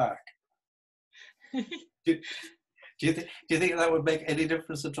other's back. do you think that would make any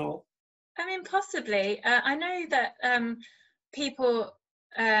difference at all? I mean, possibly. I know that people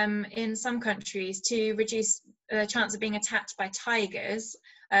in some countries, to reduce the chance of being attacked by tigers,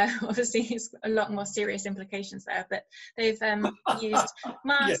 obviously it's a lot more serious implications there, but they've used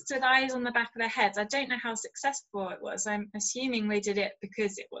masks with eyes on the back of their heads. I don't know how successful it was. I'm assuming they did it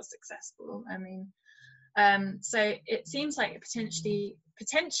because it was successful. I mean, so it seems like it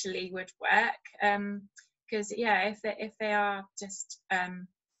potentially would work, because yeah, if they are just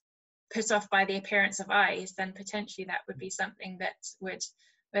put off by the appearance of eyes, then potentially that would be something that would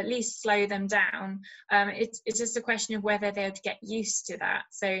at least slow them down. It's just a question of whether they would get used to that.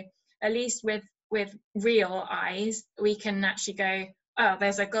 So at least with real eyes, we can actually go, oh,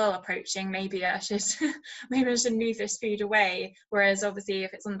 there's a gull approaching, maybe I should move this food away. Whereas obviously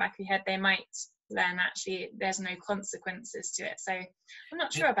if it's on the back of your head, they might learn actually there's no consequences to it. So I'm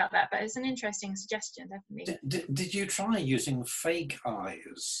not sure about that, but it's an interesting suggestion, definitely. Did you try using fake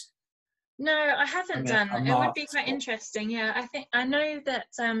eyes? No, I haven't done. It would be quite interesting. Yeah, I think I know that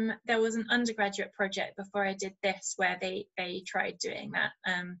there was an undergraduate project before I did this where they tried doing that,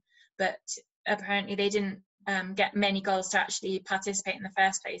 but apparently they didn't get many gulls to actually participate in the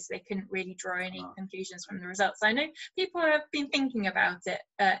first place. So they couldn't really draw any conclusions from the results. I know people have been thinking about it.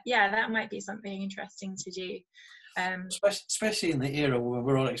 Yeah, that might be something interesting to do. Especially in the era where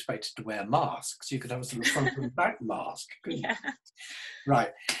we're all expected to wear masks, you could have a sort of front and back mask. Yeah.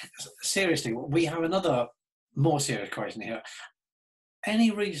 Right. Seriously, we have another more serious question here.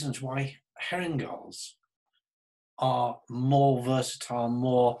 Any reasons why herring gulls are more versatile,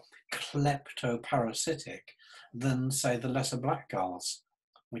 more kleptoparasitic than, say, the lesser black gulls,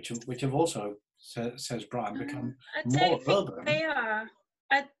 which have also, says Brian, become more urban? They are.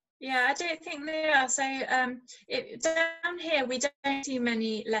 Yeah, I don't think they are. So down here, we don't see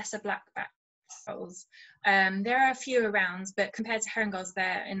many lesser blackback gulls. There are a few around, but compared to herring gulls,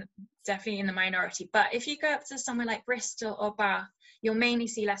 they're definitely in the minority. But if you go up to somewhere like Bristol or Bath, you'll mainly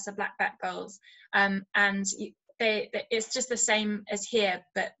see lesser blackback gulls. And it's just the same as here,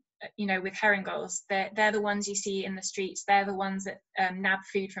 but you know, with herring gulls, they're the ones you see in the streets. They're the ones that nab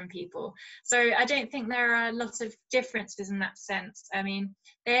food from people. So I don't think there are lots of differences in that sense. I mean,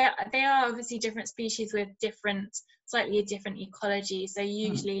 they are obviously different species with slightly different ecology. So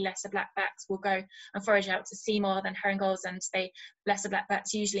usually lesser blackbacks will go and forage out to sea more than herring gulls, and lesser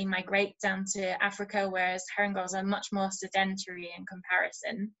blackbacks usually migrate down to Africa, whereas herring gulls are much more sedentary in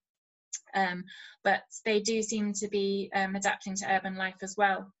comparison. But they do seem to be adapting to urban life as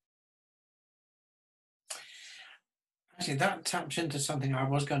well. Actually, that taps into something I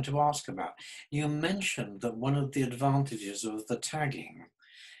was going to ask about. You mentioned that one of the advantages of the tagging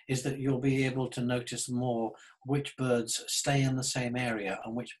is that you'll be able to notice more which birds stay in the same area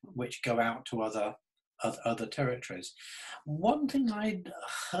and which go out to other other territories. One thing I'd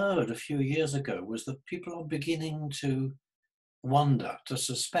heard a few years ago was that people are beginning to wonder, to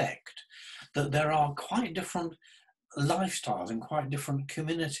suspect, that there are quite different lifestyles and quite different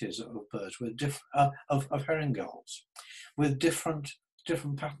communities of birds with of herring gulls with different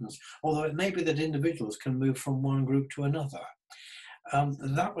patterns. Although it may be that individuals can move from one group to another.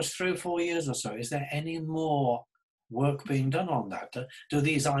 That was 3 or 4 years or so. Is there any more work being done on that? Do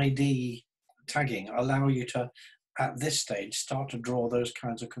these ID tagging allow you to, at this stage, start to draw those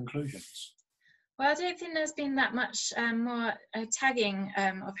kinds of conclusions? Well, I don't think there's been that much more tagging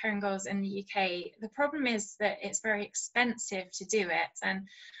of herring gulls in the UK. The problem is that it's very expensive to do it, and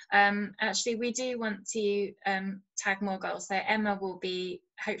actually we do want to tag more gulls. So Emma will be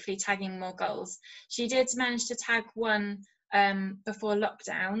hopefully tagging more gulls. She did manage to tag one before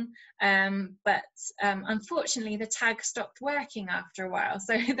lockdown, but unfortunately the tag stopped working after a while.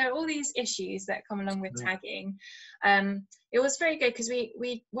 So there are all these issues that come along with tagging. It was very good because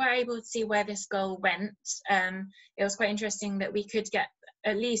we were able to see where this gull went. It was quite interesting that we could get,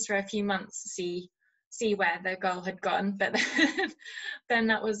 at least for a few months, see where the gull had gone, but then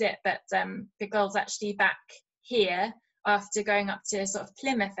that was it. But the gull's actually back here after going up to sort of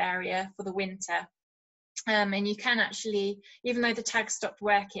Plymouth area for the winter. And you can actually, even though the tag stopped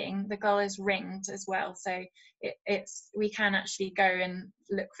working, the gull is ringed as well. So we can actually go and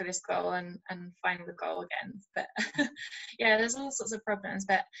look for this gull and find the gull again. But yeah, there's all sorts of problems.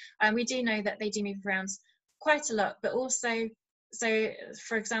 But we do know that they do move around quite a lot. But also, so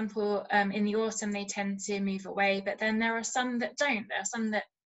for example, in the autumn they tend to move away. But then there are some that don't. There are some that,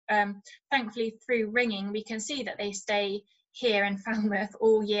 thankfully, through ringing, we can see that they stay here in Falmouth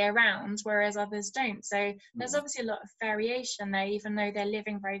all year round, whereas others don't. So there's obviously a lot of variation there, even though they're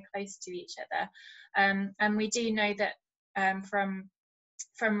living very close to each other. And we do know that from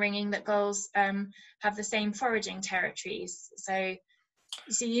ringing that gulls have the same foraging territories. So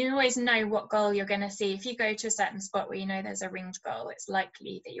you always know what gull you're going to see. If you go to a certain spot where you know there's a ringed gull, it's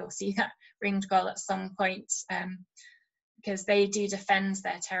likely that you'll see that ringed gull at some point, because they do defend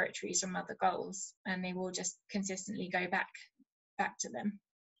their territories from other gulls, and they will just consistently go back to them.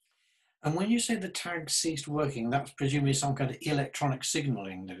 And when you say the tag ceased working, that's presumably some kind of electronic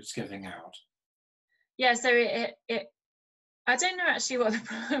signalling that it's giving out. Yeah, so it I don't know actually what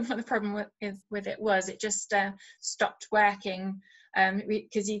the problem with it was. It just stopped working,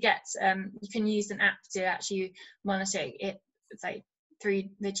 because you can use an app to actually monitor it. It's like through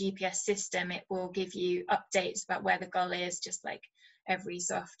the GPS system, it will give you updates about where the gull is, just like every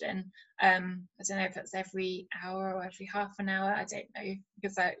so often. I don't know if it's every hour or every half an hour. I don't know,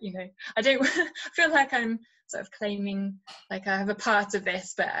 because I don't feel like I'm sort of claiming like I have a part of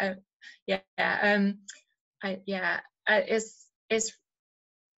this, but it's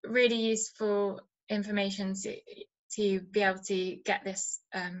really useful information to be able to get this.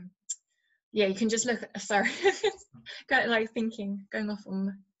 You can just look at, sorry, going off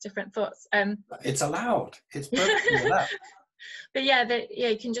on different thoughts. It's allowed. It's perfectly allowed. But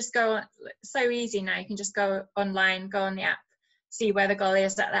you can just go on, so easy now. You can just go online, go on the app, see where the gull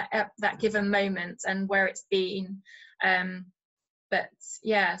is at that given moment and where it's been. So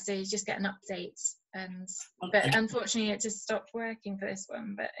you just get an update. But unfortunately, it just stopped working for this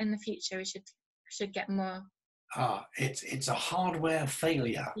one. But in the future, we should get more. It's a hardware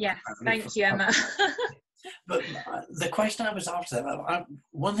failure. Yes, thank you, Emma. But the question I was after,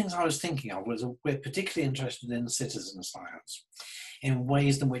 one thing I was thinking of was we're particularly interested in citizen science, in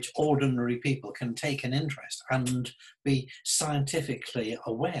ways in which ordinary people can take an interest and be scientifically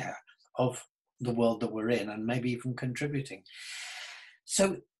aware of the world that we're in and maybe even contributing.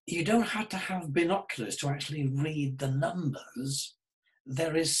 So you don't have to have binoculars to actually read the numbers.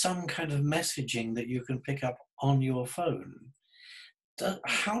 There is some kind of messaging that you can pick up on your phone.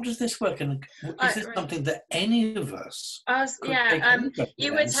 How does this work? And is this something that any of us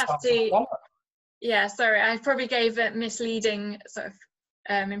you would have to. Yeah, sorry, I probably gave a misleading sort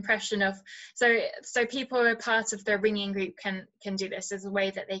of impression of. So people who are part of the ringing group can do this as a way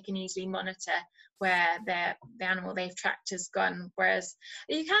that they can easily monitor where the animal they've tracked has gone. Whereas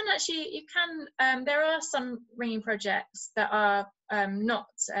you can there are some ringing projects that are not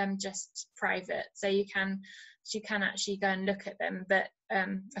just private, so you can actually go and look at them, but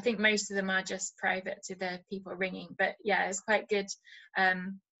I think most of them are just private to the people ringing. But yeah, it's quite good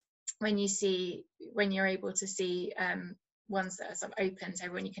when you're able to see ones that are sort of open, so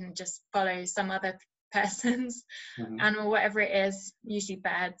when you can just follow some other person's animal, whatever it is, usually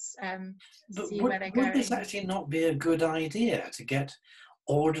birds, see where they're going. Would this actually not be a good idea to get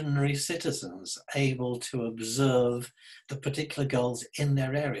ordinary citizens able to observe the particular gulls in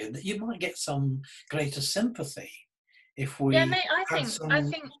their area, that you might get some greater sympathy if Yeah, we mate, had I some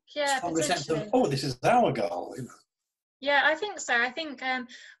think, yeah, stronger sense of, potentially. oh, this is our gull. You know. Yeah, I think so. I think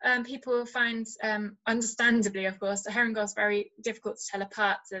people find, understandably, of course, the herring gull's very difficult to tell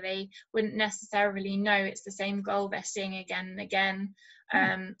apart, so they wouldn't necessarily know it's the same gull they're seeing again and again.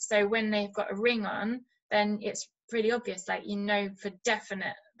 So when they've got a ring on, then it's pretty obvious, like, you know for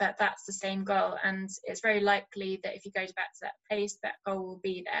definite that that's the same gull, and it's very likely that if you go back to that place, that gull will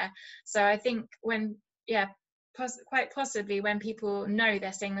be there. So I think when, yeah, quite possibly when people know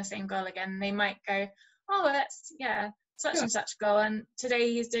they're seeing the same gull again, they might go, oh, well, that's, yeah, such Yeah, and such gull, and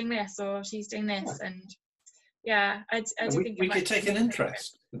today he's doing this or she's doing yeah. this, and yeah, I Yeah, do think it we might could take an make a difference.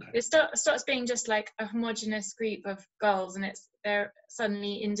 interest. You know. It starts being just like a homogenous group of gulls, and they're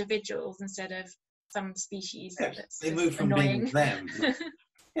suddenly individuals instead of some species Yes, that's they just move from being annoying. them.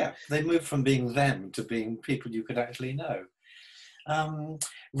 Yeah, they move from being them to being people you could actually know.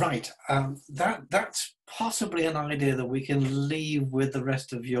 Right, that's possibly an idea that we can leave with the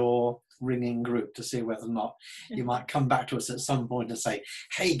rest of your ringing group to see whether or not you might come back to us at some point and say,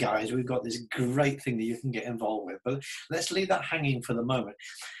 hey guys, we've got this great thing that you can get involved with. But let's leave that hanging for the moment.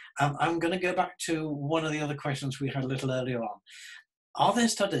 I'm going to go back to one of the other questions we had a little earlier on. Are there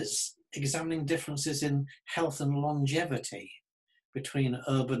studies examining differences in health and longevity between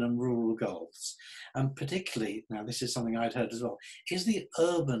urban and rural gulls? And particularly, now this is something I'd heard as well, is the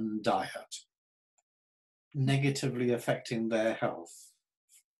urban diet negatively affecting their health?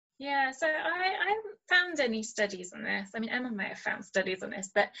 Yeah, so I haven't found any studies on this. I mean, Emma might have found studies on this,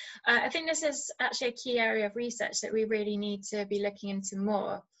 but I think this is actually a key area of research that we really need to be looking into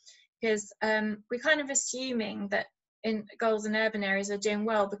more, because we're kind of assuming that in gulls in urban areas are doing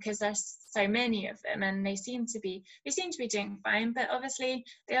well because there's so many of them, and they seem to be doing fine, but obviously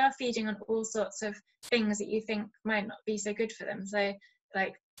they are feeding on all sorts of things that you think might not be so good for them. So,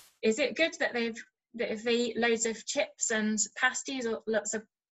 like, is it good that if they eat loads of chips and pasties or lots of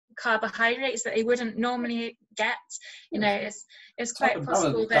carbohydrates that they wouldn't normally get? You know, it's quite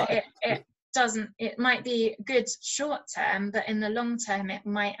possible that it might be good short term, but in the long term it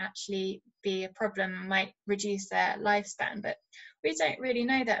might actually be a problem, might reduce their lifespan. But we don't really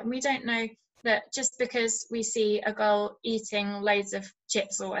know that, and we don't know that just because we see a gull eating loads of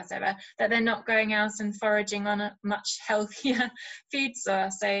chips or whatever, that they're not going out and foraging on a much healthier food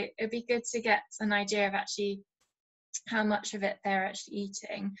source. So it'd be good to get an idea of actually how much of it they're actually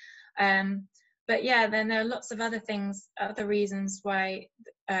eating. But yeah, then there are lots of other things, other reasons why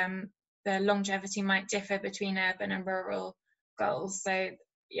the longevity might differ between urban and rural gulls. So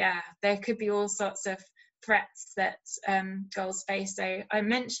yeah, there could be all sorts of threats that gulls face. So I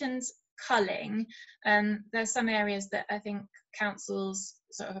mentioned culling. There's some areas that I think councils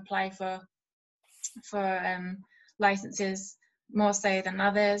sort of apply for licenses more so than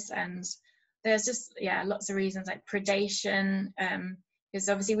others, and there's just, yeah, lots of reasons, like predation, because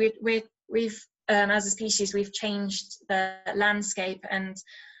obviously we've as a species we've changed the landscape, and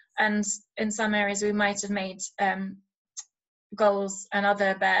in some areas we might have made gulls and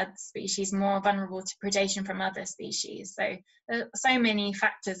other bird species more vulnerable to predation from other species. So there are so many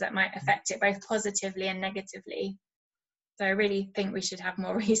factors that might affect it both positively and negatively. So I really think we should have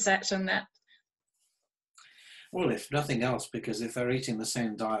more research on that. Well, if nothing else, because if they're eating the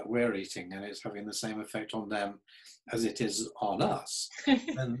same diet we're eating and it's having the same effect on them as it is on us,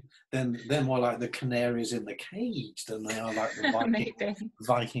 then they're more like the canaries in the cage than they are like the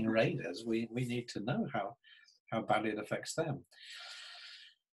Viking raiders. We need to know how badly it affects them.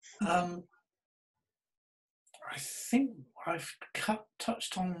 I think I've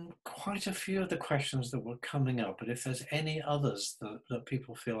touched on quite a few of the questions that were coming up, but if there's any others that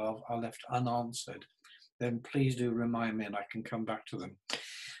people feel are left unanswered, then please do remind me and I can come back to them.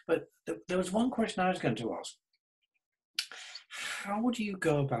 But there was one question I was going to ask. How do you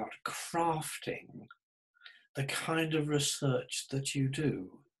go about crafting the kind of research that you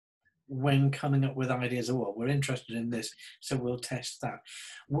do when coming up with ideas of, well, we're interested in this, so we'll test that?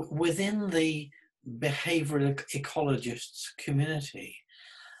 Within the behavioural ecologists community,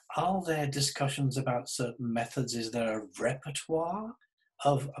 are there discussions about certain methods? Is there a repertoire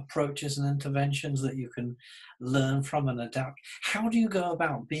of approaches and interventions that you can learn from and adapt? How do you go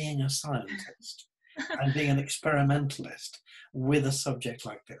about being a scientist and being an experimentalist with a subject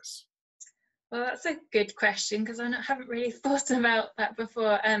like this? Well, that's a good question, because I haven't really thought about that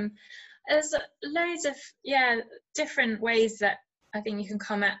before. There's loads of different ways that I think you can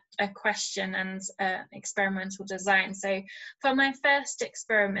come at a question and experimental design. So for my first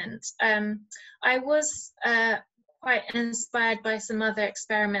experiment, I was quite inspired by some other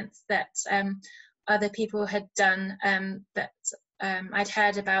experiments that other people had done that I'd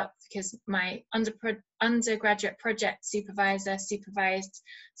heard about, because my undergraduate project supervisor supervised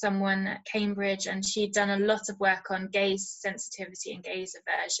someone at Cambridge, and she'd done a lot of work on gaze sensitivity and gaze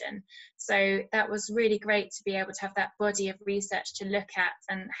aversion. So that was really great to be able to have that body of research to look at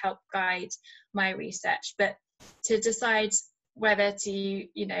and help guide my research. But to decide whether to,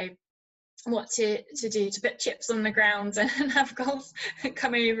 you know, what to do, to put chips on the ground and have gulls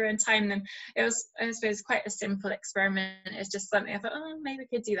come over and time them, it was, I suppose, quite a simple experiment. It's just something I thought, oh, maybe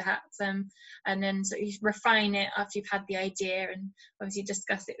we could do that, and then so you refine it after you've had the idea, and obviously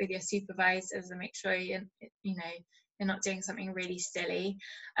discuss it with your supervisors and make sure you're not doing something really silly.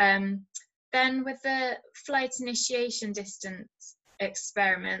 Then with the flight initiation distance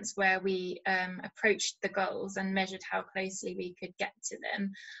experiments, where we approached the gulls and measured how closely we could get to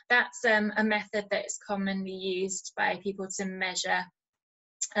them, that's a method that is commonly used by people to measure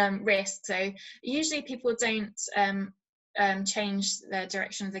risk. So usually people don't change the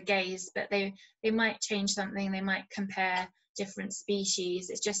direction of the gaze, but they might change something, they might compare different species.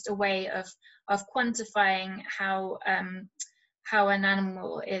 It's just a way of quantifying how an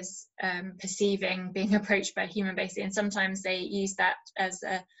animal is perceiving being approached by a human, basically. And sometimes they use that as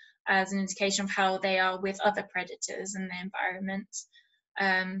an indication of how they are with other predators in the environment.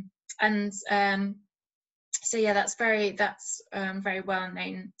 So yeah, that's very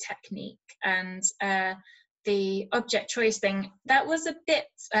well-known technique. And the object choice thing, that was a bit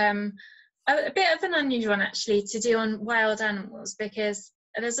of an unusual one, actually, to do on wild animals, because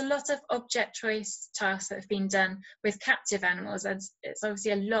there's a lot of object choice tasks that have been done with captive animals, and it's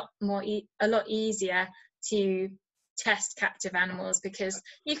obviously a lot easier to test captive animals because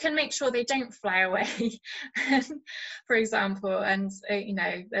you can make sure they don't fly away, for example. And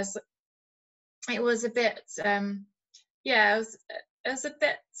it was a bit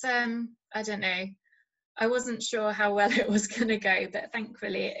I don't know, I wasn't sure how well it was going to go, but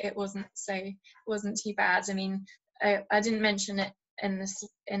thankfully it wasn't too bad. I mean, I didn't mention it in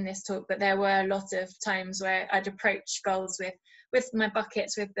this talk, but there were a lot of times where I'd approach gulls with my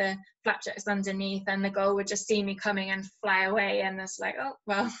buckets with the flapjacks underneath, and the gull would just see me coming and fly away, and it's like, oh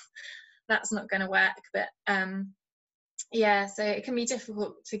well, that's not going to work. But yeah, so it can be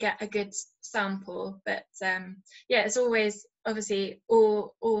difficult to get a good sample, but yeah, it's always, obviously,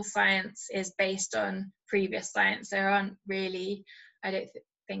 all science is based on previous science. There aren't really, I don't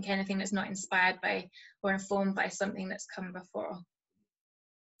think, anything that's not inspired by or informed by something that's come before.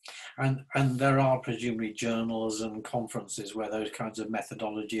 And there are presumably journals and conferences where those kinds of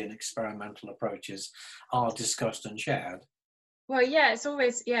methodology and experimental approaches are discussed and shared. Well, yeah, it's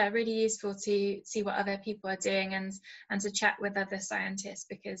always really useful to see what other people are doing and to chat with other scientists,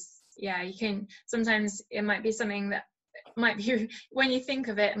 because you can, sometimes it might be something that might be, when you think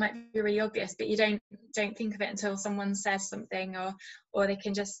of it, it might be really obvious, but you don't think of it until someone says something, or they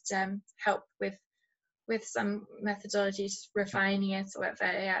can just help with some methodologies, refining it or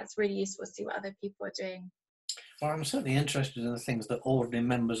whatever. Yeah, it's really useful to see what other people are doing. Well, I'm certainly interested in the things that ordinary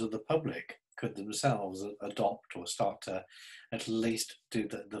members of the public could themselves adopt or start to at least do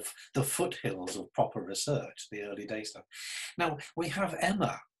the foothills of proper research, the early day stuff. Now, we have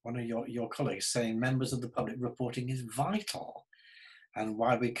Emma, one of your colleagues, saying members of the public reporting is vital, and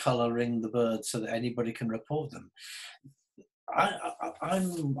why we're colouring the birds so that anybody can report them.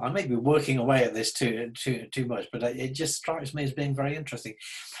 I may be working away at this too much, but it just strikes me as being very interesting.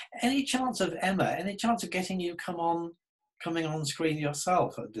 Any chance of, Emma, any chance of getting you coming on screen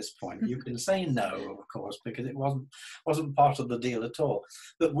yourself at this point? You can say no, of course, because it wasn't part of the deal at all.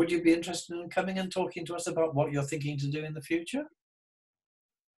 But would you be interested in coming and talking to us about what you're thinking to do in the future?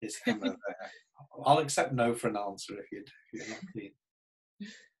 Is Emma there? I'll accept no for an answer if you're not keen.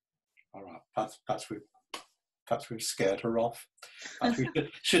 All right, perhaps we've scared her off. Perhaps we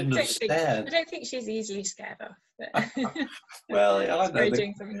shouldn't have stared. I don't think she's easily scared off. But well, I don't know.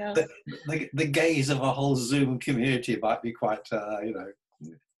 Doing something else. The gaze of a whole Zoom community might be quite,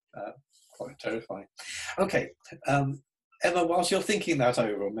 quite terrifying. Okay, Emma, whilst you're thinking that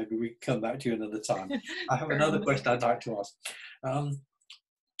over, or maybe we can come back to you another time, I have another question I'd like to ask.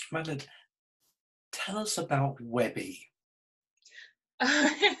 Madeleine, tell us about Webby.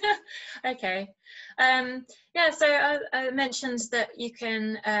 Okay. So I mentioned that you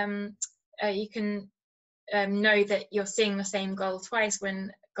can know that you're seeing the same gull twice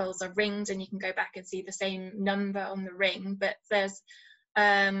when gulls are ringed, and you can go back and see the same number on the ring. But there's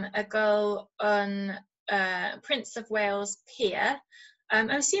a gull on Prince of Wales Pier. I'm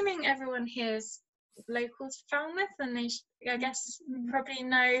assuming everyone here is local to Falmouth, and they I guess probably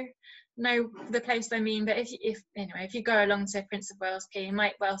know know the place I mean, but if you go along to Prince of Wales Pier, you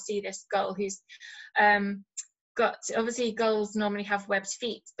might well see this gull who's got, obviously gulls normally have webbed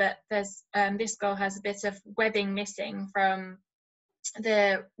feet, but there's this gull has a bit of webbing missing from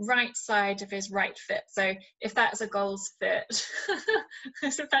the right side of his right foot. So if that's a gull's foot,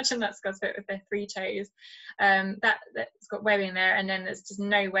 just imagine that's a gull's foot with their 3 toes, that's got webbing there, and then there's just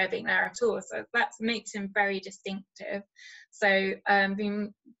no webbing there at all. So that makes him very distinctive. So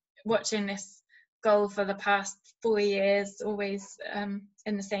been watching this gull for the past 4 years, always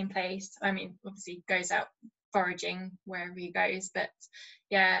in the same place. I mean, obviously goes out foraging wherever he goes, but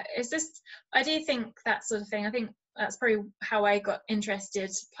yeah, it's just, I do think that sort of thing, I think that's probably how I got interested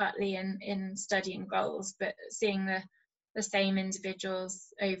partly in studying gulls, but seeing the same individuals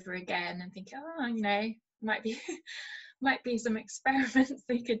over again and thinking, oh, you know, might be some experiments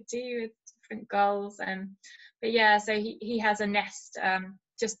we could do with different gulls. But yeah, so he has a nest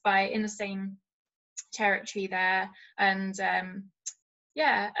just in the same territory there, and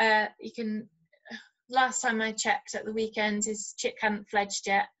you can, last time I checked at the weekend, his chick hadn't fledged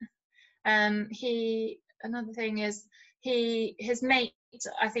yet. Another thing is his mate,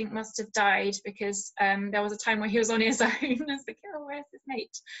 I think, must have died, because there was a time where he was on his own. I was like, oh, where's his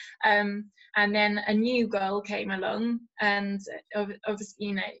mate? And then a new girl came along, and obviously,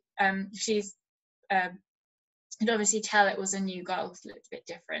 you know, she's you'd obviously tell it was a new girl because it looked a bit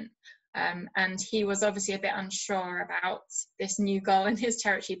different. And he was obviously a bit unsure about this new girl in his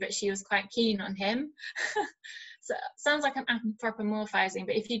territory, but she was quite keen on him. So it sounds like I'm anthropomorphizing,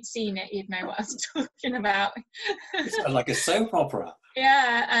 but if you'd seen it, you'd know what I was talking about. It's like a soap opera.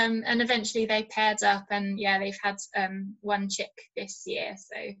 Yeah, and eventually they paired up, and yeah, they've had 1 chick this year.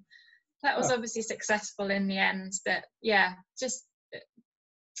 So that was obviously successful in the end. But yeah, just.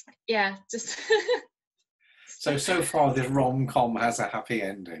 So far this rom-com has a happy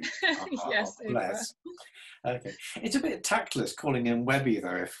ending. Yes, bless. Okay, it's a bit tactless calling him Webby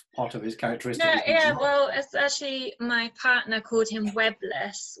though, if part of his characteristic. No, yeah, well, it's actually my partner called him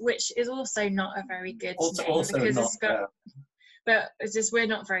Webless, which is also not a very good name, also because not, it's got, but it's just, we're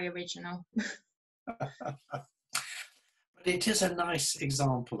not very original. But it is a nice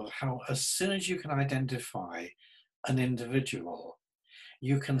example of how, as soon as you can identify an individual,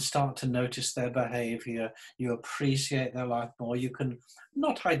 you can start to notice their behaviour, you appreciate their life more, you can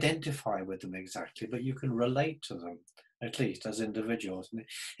not identify with them exactly, but you can relate to them, at least as individuals. And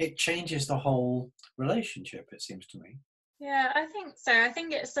it changes the whole relationship, it seems to me. Yeah, I think so. I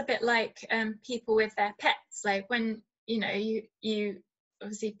think it's a bit like people with their pets. Like when, you know, you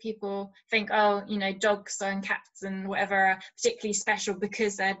obviously people think, oh, you know, dogs and cats and whatever are particularly special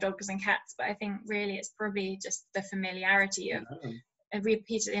because they're dogs and cats. But I think really it's probably just the familiarity of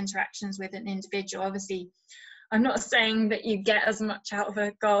repeated interactions with an individual. Obviously, I'm not saying that you get as much out of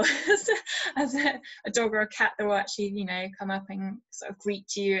a gull as a dog or a cat that will actually, you know, come up and sort of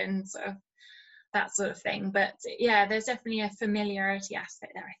greet you and sort of that sort of thing. But yeah, there's definitely a familiarity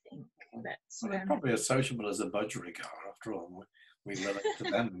aspect there, I think. Well, they're probably as sociable as a budgerigar, after all. We relate to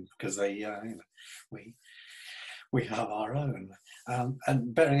them because they, you know, we have our own.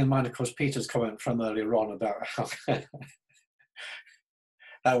 And bearing in mind, of course, Peter's comment from earlier on about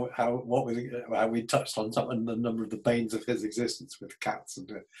how we touched on some of the number of the banes of his existence with cats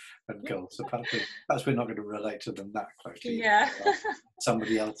and gulls. So perhaps we're not going to relate to them that closely. Yeah.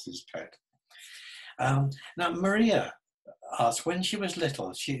 Somebody else's pet. Now, Maria asked, when she was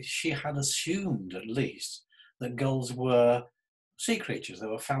little, she had assumed at least that gulls were sea creatures that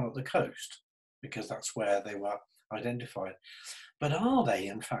were found at the coast, because that's where they were identified. But are they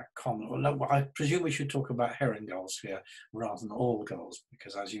in fact common? Well, I presume we should talk about herring gulls here rather than all gulls,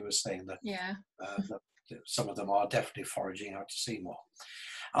 because as you were saying, that some of them are definitely foraging out to sea more.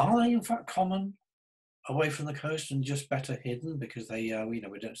 Are they in fact common away from the coast and just better hidden because they, you know,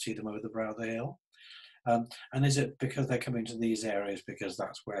 we don't see them over the brow of the hill? And is it because they're coming to these areas because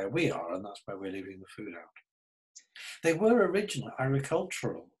that's where we are and that's where we're leaving the food out? They were originally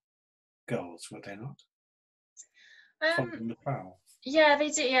agricultural gulls, were they not? From the prow. Yeah, they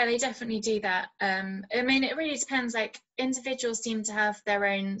do. Yeah, they definitely do that. I mean, it really depends. Like, individuals seem to have their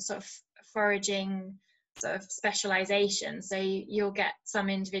own sort of foraging sort of specialization. So you'll get some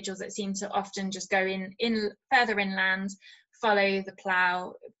individuals that seem to often just go in further inland, follow the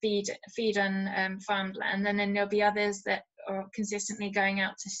plough, feed on farmed land, and then there'll be others that are consistently going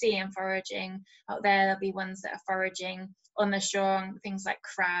out to sea and foraging out there. There'll be ones that are foraging on the shore, things like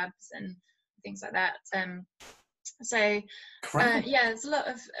crabs and things like that. So yeah, there's a lot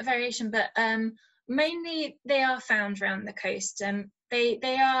of variation, but mainly they are found around the coast. They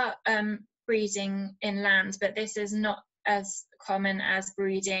are breeding inland, but this is not as common as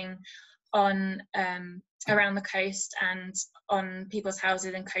breeding on around the coast and on people's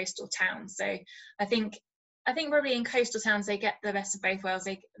houses in coastal towns. So I think probably in coastal towns they get the best of both worlds.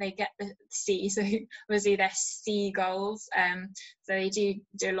 They get the sea, so obviously they're seagulls. So they do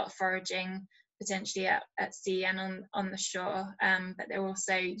a lot of foraging potentially at sea and on the shore, but they're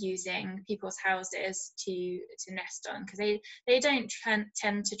also using people's houses to nest on, because they don't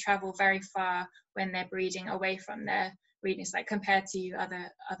tend to travel very far when they're breeding away from their breeding site compared to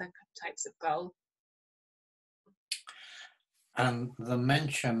other types of gull. And the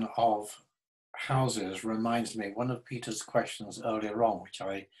mention of houses reminds me of one of Peter's questions earlier on, which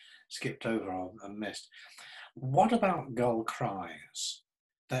I skipped over and missed. What about gull cries?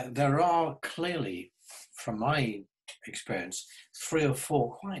 There are clearly, from my experience, 3 or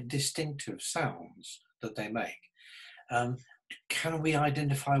 4 quite distinctive sounds that they make. Can we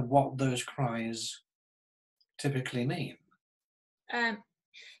identify what those cries typically mean?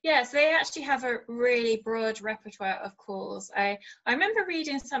 Yeah, so they actually have a really broad repertoire of calls. I remember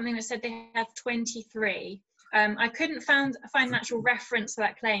reading something that said they have 23. I couldn't find an actual reference to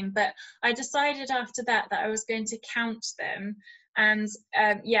that claim, but I decided after that I was going to count them. And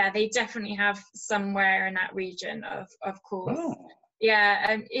yeah, they definitely have somewhere in that region of calls. Oh.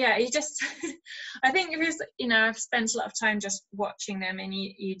 Yeah, you just, I think it was, I've spent a lot of time just watching them, and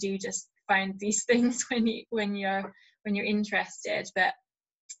you do just find these things when you're interested. But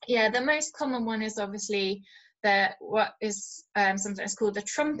yeah, the most common one is obviously what is sometimes called the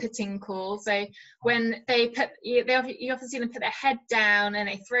trumpeting call. So when you often see them put their head down and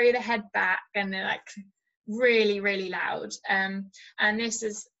they throw the head back, and they're like really, really loud. And this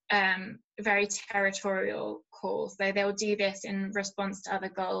is very territorial calls. They'll do this in response to other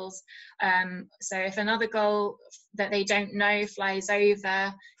gulls. So if another gull that they don't know flies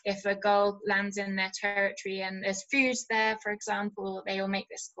over, if a gull lands in their territory and there's food there, for example, they will make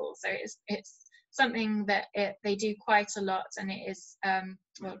this call. So it's something that they do quite a lot, and it is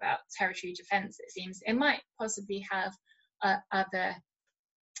all about territory defense, it seems. It might possibly have other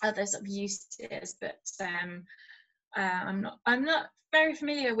sort of uses, but I'm not very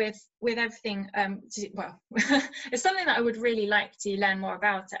familiar with everything. Well, it's something that I would really like to learn more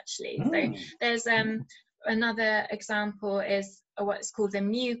about, actually. So there's another example is what's called the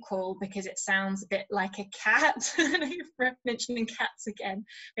mew call, because it sounds a bit like a cat. We're mentioning cats again,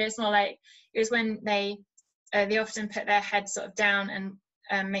 but it's more like, it was when they often put their head sort of down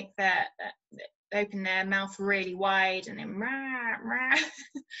and make open their mouth really wide, and then rah, rah.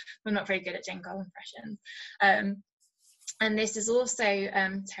 I'm not very good at Jane Gull impressions. And this is also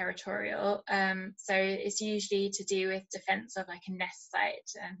territorial, so it's usually to do with defense of like a nest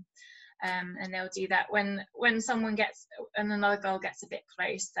site, and they'll do that when another gull gets a bit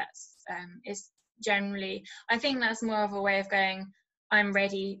close. That's is generally, I think that's more of a way of going, I'm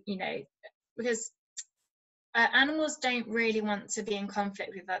ready, because animals don't really want to be in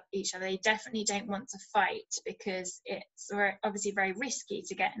conflict with each other. They definitely don't want to fight, because it's obviously very risky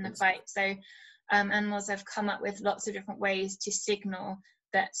to get in a fight. So animals have come up with lots of different ways to signal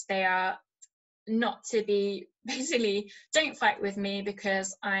that they are not to be, basically, don't fight with me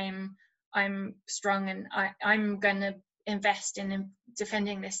because I'm strong, and I'm going to invest in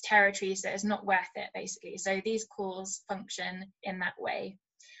defending this territory, so it's not worth it, basically. So these calls function in that way.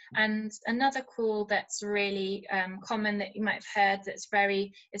 And another call that's really common that you might have heard, that's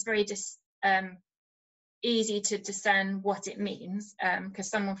very easy to discern what it means, because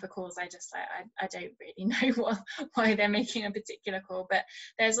some of the calls I don't really know why they're making a particular call. But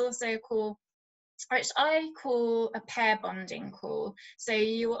there's also a call which I call a pair bonding call. So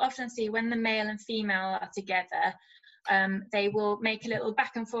you will often see when the male and female are together, they will make a little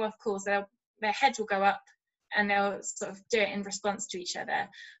back and forth calls. Their heads will go up, and they'll sort of do it in response to each other.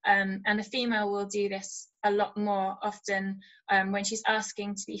 And the female will do this a lot more often when she's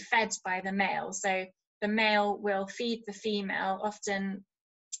asking to be fed by the male. So the male will feed the female often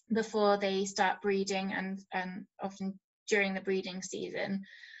before they start breeding, and often during the breeding season.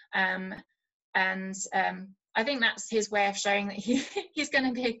 I think that's his way of showing that he's going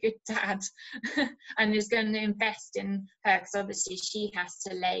to be a good dad and is going to invest in her, because obviously she has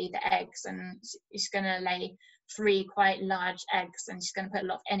to lay the eggs, and she's going to lay 3 quite large eggs, and she's going to put a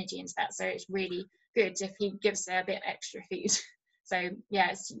lot of energy into that. So it's really good if he gives her a bit extra food. So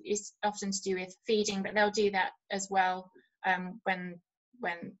yeah, it's often to do with feeding, but they'll do that as well when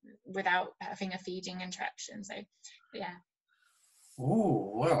without having a feeding interaction. So yeah.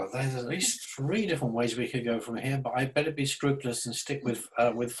 Oh, well, there's at least 3 different ways we could go from here, but I better be scrupulous and stick with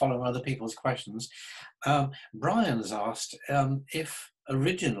following other people's questions. Brian's asked if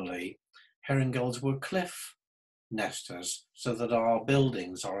originally herring gulls were cliff nesters, so that our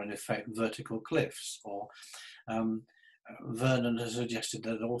buildings are in effect vertical cliffs. Or Vernon has suggested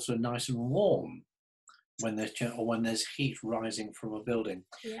that also nice and warm when there's heat rising from a building.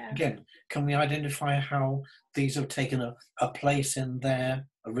 Yeah. Again, can we identify how these have taken a place in their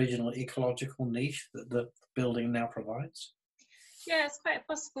original ecological niche that the building now provides? Yeah, it's quite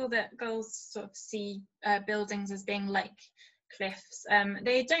possible that gulls sort of see buildings as being like cliffs.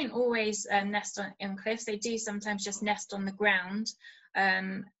 They don't always nest on cliffs. They do sometimes just nest on the ground,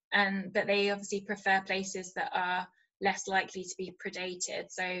 but they obviously prefer places that are less likely to be predated.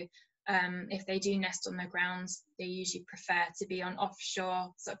 So if they do nest on the ground, they usually prefer to be on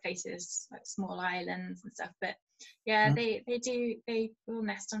offshore sort of places like small islands and stuff. But yeah, they will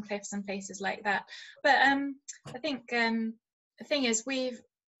nest on cliffs and places like that. But I think the thing is,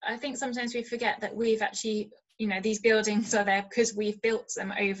 I think sometimes we forget that we've actually, these buildings are there because we've built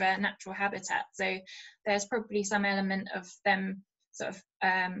them over natural habitat. So there's probably some element of them sort of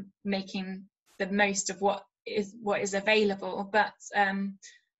making the most of what is available. But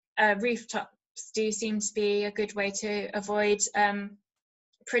rooftops do seem to be a good way to avoid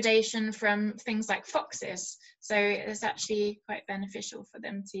predation from things like foxes. So it's actually quite beneficial for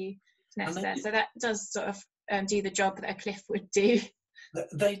them to nest there. So that does sort of do the job that a cliff would do.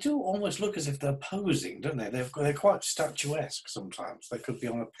 They do almost look as if they're posing, don't they? They're quite statuesque sometimes. They could be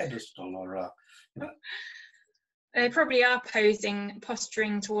on a pedestal or They probably are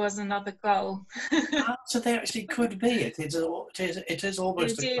posturing towards another gull. So they actually could be. It is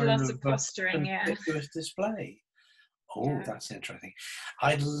almost They do a kind lots of posturing, conspicuous display. Oh, yeah. That's interesting.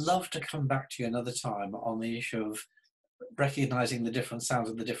 I'd love to come back to you another time on the issue of recognizing the different sounds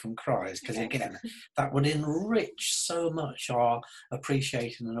of the different cries, because again, that would enrich so much our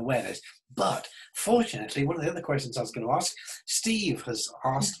appreciation and awareness. But fortunately, one of the other questions I was going to ask, Steve has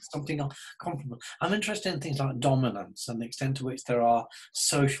asked something comparable. I'm interested in things like dominance and the extent to which there are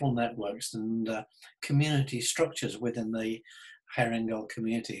social networks and community structures within the herring gull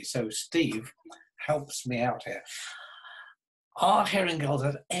community. So Steve helps me out here. Are herring gulls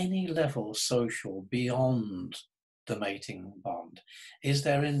at any level social beyond the mating bond? Is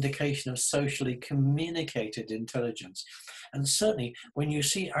there indication of socially communicated intelligence? And certainly when you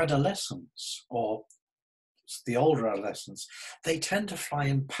see adolescents or the older adolescents, they tend to fly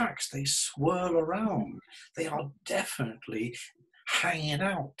in packs, they swirl around, they are definitely hanging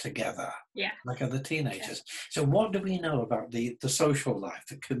out together, like other teenagers. So what do we know about the social life,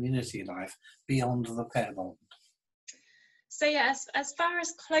 the community life beyond the pair bond? So yeah, as far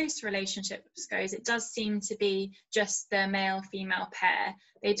as close relationships goes, it does seem to be just the male-female pair.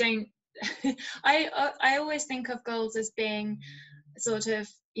 They don't. I always think of gulls as being sort of,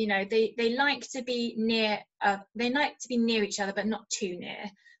 they like to be near. They like to be near each other, but not too near.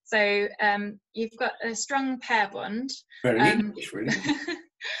 So you've got a strong pair bond. Very English, really.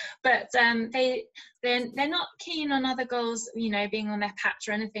 But they're not keen on other gulls, being on their patch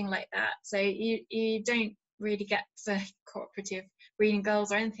or anything like that. So you don't really get cooperative breeding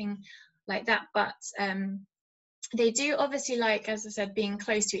gulls or anything like that, but they do obviously like, as I said, being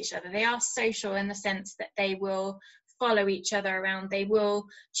close to each other. They are social in the sense that they will follow each other around. They will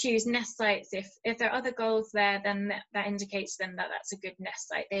choose nest sites. If there are other gulls there, then that indicates to them that that's a good nest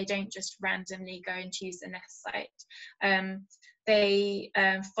site. They don't just randomly go and choose a nest site. They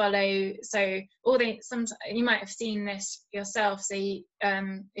follow, so sometimes you might have seen this yourself. So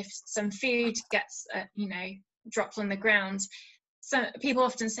if some food gets dropped on the ground, so people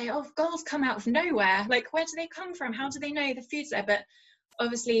often say, oh, gulls come out of nowhere, like where do they come from, how do they know the food's there? But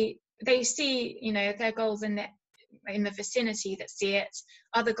obviously they see, if there are gulls in the vicinity that see it,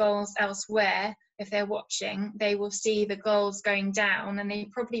 other gulls elsewhere, if they're watching, they will see the gulls going down, and they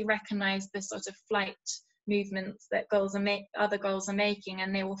probably recognize the sort of flight movements that other gulls are making,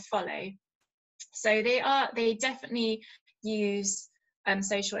 and they will follow. So they definitely use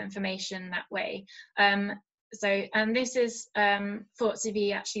social information that way. And this is thought to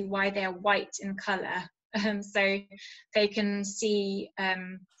be actually why they are white in color. So they can see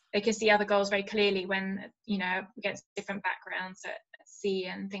other gulls very clearly when against different backgrounds at sea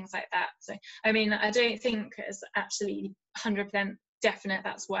and things like that. So I mean, I don't think it's actually 100% definite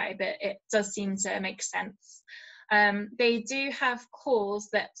that's why, but it does seem to make sense. They do have calls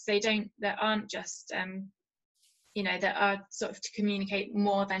that aren't just that are sort of to communicate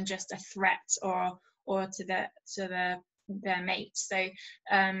more than just a threat or to their mate. So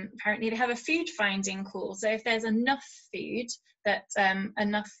apparently they have a food finding call. So if there's enough food that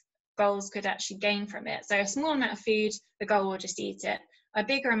enough gulls could actually gain from it, so a small amount of food, the gull will just eat it. A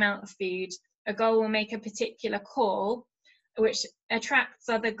bigger amount of food, a gull will make a particular call which attracts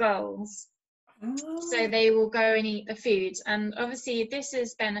other gulls. So they will go and eat the food. And obviously this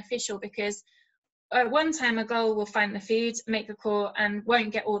is beneficial because one time a gull will find the food, make a call, and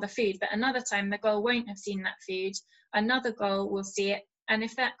won't get all the food. But another time the gull won't have seen that food. Another gull will see it. And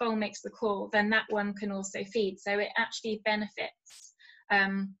if that gull makes the call, then that one can also feed. So it actually benefits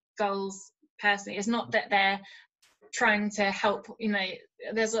gulls personally. It's not that they're trying to help,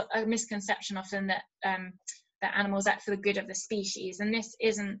 there's a misconception often that that animals act for the good of the species, and this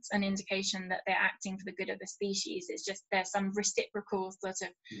isn't an indication that they're acting for the good of the species. It's just there's some reciprocal sort of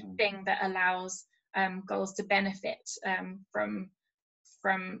thing that allows gulls to benefit from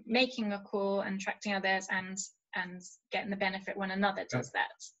making a call and attracting others and getting the benefit when another does that.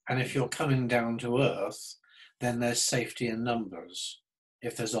 And if you're coming down to earth, then there's safety in numbers.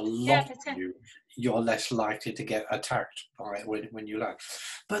 If there's a lot of you, you're less likely to get attacked by it when you land.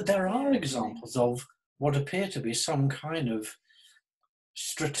 But there are examples of what appear to be some kind of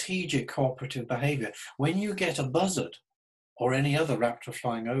strategic cooperative behaviour. When you get a buzzard or any other raptor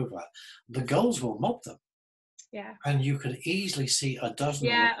flying over, the gulls will mob them. Yeah. And you could easily see a dozen.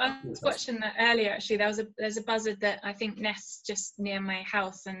 Yeah, I was watching that earlier actually. There's a buzzard that I think nests just near my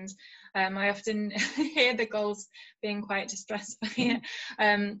house, and I often hear the gulls being quite distressed by it.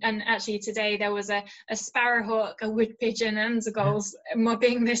 And actually today there was a sparrowhawk, a wood pigeon, and the gulls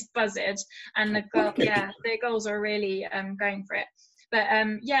mobbing this buzzard, and the gulls are really going for it. But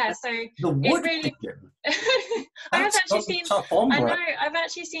so the wood really pigeon. I've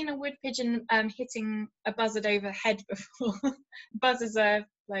actually seen a wood pigeon hitting a buzzard over the head before. Buzzards are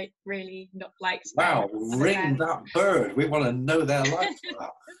like really not liked. Wow, ring that bird. We want to know their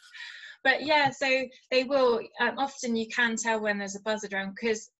lifestyle. But yeah, so they will, often you can tell when there's a buzzard around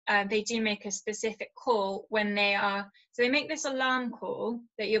because they do make a specific call when they are, so they make this alarm call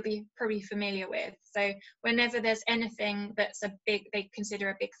that you'll be probably familiar with. So whenever there's anything that's they consider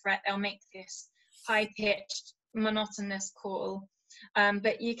a big threat, they'll make this high-pitched, monotonous call.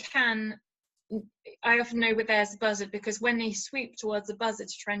 But you can, I often know where there's a buzzard because when they swoop towards the buzzard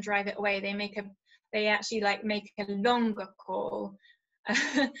to try and drive it away, they actually like make a longer call.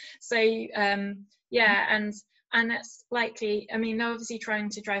 So and that's likely, I mean, they're obviously trying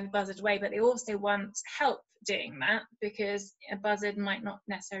to drive the buzzard away, but they also want help doing that because a buzzard might not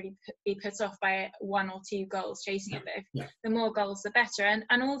necessarily be put off by one or two gulls chasing it, but the more gulls the better,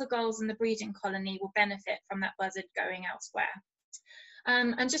 and all the gulls in the breeding colony will benefit from that buzzard going elsewhere.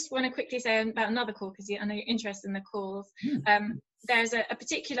 And just want to quickly say about another call, because I know you're interested in the calls. There's a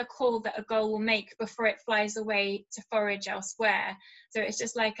particular call that a gull will make before it flies away to forage elsewhere. So it's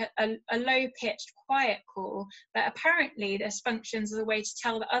just like a low-pitched, quiet call, but apparently this functions as a way to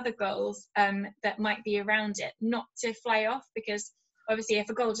tell the other gulls that might be around it not to fly off, because obviously if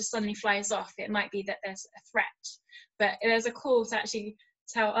a gull just suddenly flies off, it might be that there's a threat. But there's a call to actually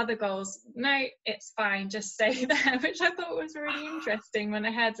tell other gulls, no, it's fine, just stay there, which I thought was really interesting when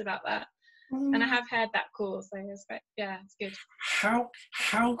I heard about that. And I have heard that call, so it's good.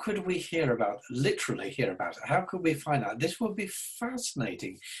 How could we literally hear about it? How could we find out? This would be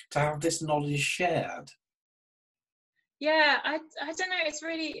fascinating to have this knowledge shared. Yeah, I don't know. It's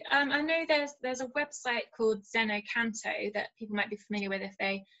really I know there's a website called Zenocanto that people might be familiar with if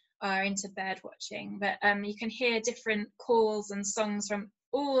they are into bird watching. But you can hear different calls and songs from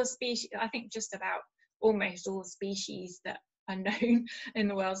all the species. I think just about almost all the species that are known in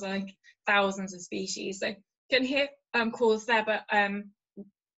the world, so like thousands of species. So you can hear calls there, but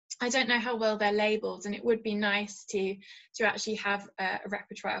I don't know how well they're labelled, and it would be nice to actually have a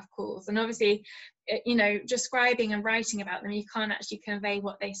repertoire of calls. And obviously, describing and writing about them, you can't actually convey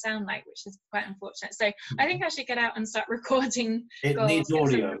what they sound like, which is quite unfortunate. So I think I should get out and start recording. It needs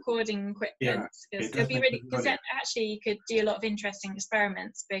audio. Recording equipment, because it'd be really, because actually you could do a lot of interesting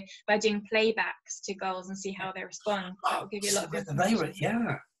experiments by doing playbacks to gulls and see how they respond. That will give you a lot of information.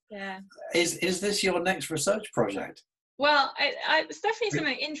 Yeah. Is this your next research project? Well, it's definitely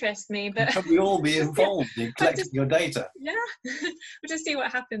something that interests me, but can we all be involved in collecting your data? Yeah, we'll just see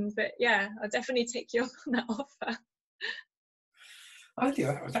what happens. But yeah, I'll definitely take you up on that offer. I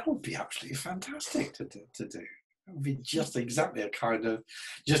think that would be absolutely fantastic to do. It would be just exactly our kind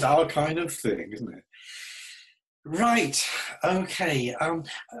of thing, isn't it? Right, okay,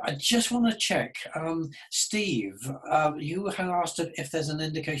 I just want to check, Steve, you had asked if there's an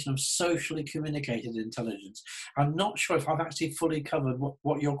indication of socially communicated intelligence. I'm not sure if I've actually fully covered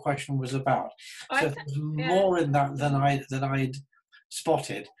what your question was about. So if there's more in that than I'd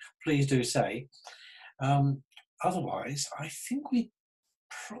spotted, please do say. Otherwise, I think we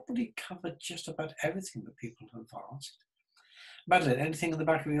probably covered just about everything that people have asked. Madeleine, anything in the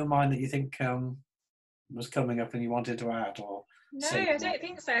back of your mind that you think was coming up and you wanted to add or No, say I more? don't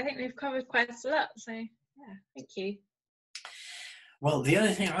think so. I think we've covered quite a lot. So yeah, thank you. Well, the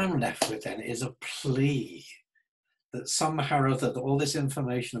only thing I'm left with then is a plea that somehow or other, that all this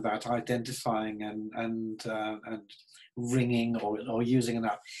information about identifying and ringing or using an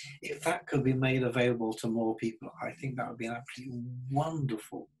app, if that could be made available to more people, I think that would be an absolutely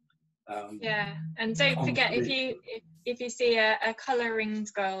wonderful. Yeah, and don't forget, if you see a colour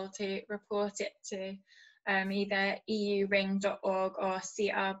ringed gull, to report it to either euring.org or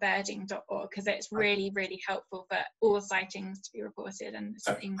seabirds.org, because it's really, really helpful for all sightings to be reported, and it's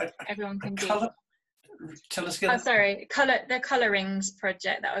something everyone can do. Tell us again. Oh, sorry, the colour rings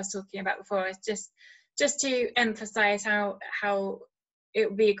project that I was talking about before is just to emphasise how it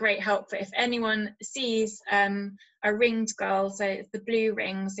would be a great help for if anyone sees a ringed gull, so it's the blue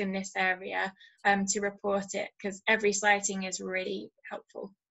rings in this area, to report it, because every sighting is really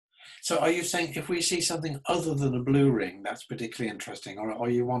helpful. So are you saying if we see something other than a blue ring, that's particularly interesting, or are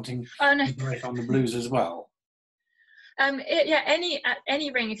you wanting information on the blues as well? Yeah,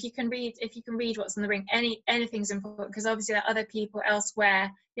 any ring, if you can read what's on the ring, anything's important, because obviously there are other people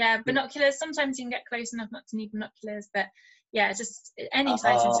elsewhere. Yeah, binoculars, sometimes you can get close enough not to need binoculars, but yeah, just any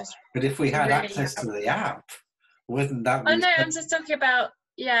sighting. But if we had really access to the app, wouldn't that be? Oh no, I'm just talking about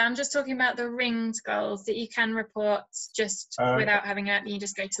the ringed gulls that you can report just without having an app. You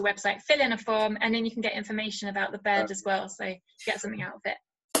just go to the website, fill in a form, and then you can get information about the bird as well, so get something out of it.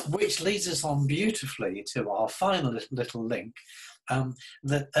 Which leads us on beautifully to our final little link,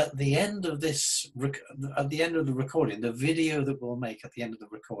 that at the end of the recording, the video that we'll make at the end of the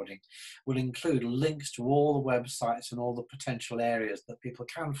recording will include links to all the websites and all the potential areas that people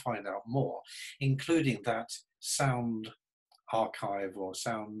can find out more, including that sound archive or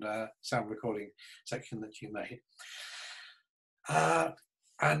sound recording section that you made.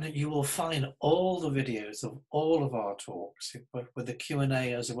 And you will find all the videos of all of our talks, with the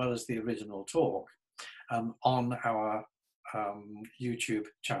Q&A as well as the original talk, on our YouTube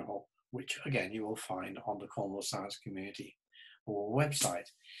channel, which again you will find on the Cornwall Science Community or website.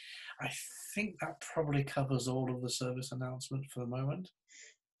 I think that probably covers all of the service announcement for the moment.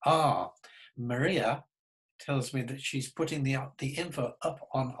 Maria tells me that she's putting the info up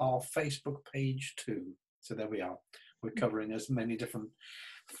on our Facebook page too. So there we are. We're covering as many different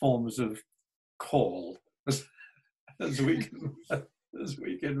forms of call as we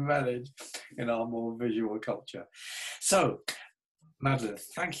can manage in our more visual culture. So, Madeleine,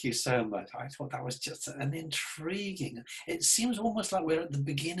 thank you so much. I thought that was just an intriguing. It seems almost like we're at the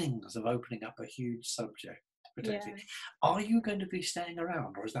beginnings of opening up a huge subject. Yeah. Are you going to be staying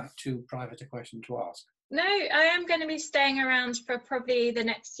around, or is that too private a question to ask? No, I am going to be staying around for probably the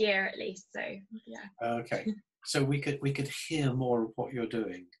next year at least. So yeah. Okay. So we could hear more of what you're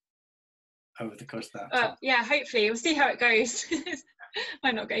doing over the course of that time. Yeah, hopefully. We'll see how it goes.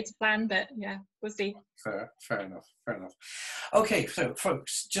 Might not go to plan, but yeah, we'll see. Fair enough. Okay, so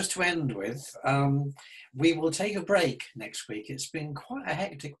folks, just to end with, we will take a break next week. It's been quite a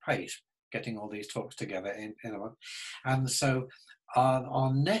hectic pace getting all these talks together in a month. And so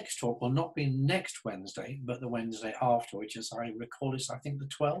our next talk will not be next Wednesday, but the Wednesday after, which, as I recall, is I think the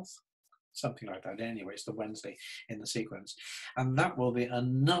 12th. Something like that. Anyway, it's the Wednesday in the sequence. And that will be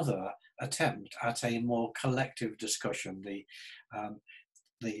another attempt at a more collective discussion,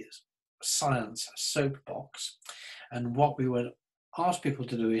 the science soapbox. And what we would ask people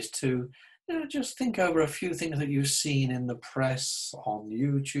to do is to just think over a few things that you've seen in the press, on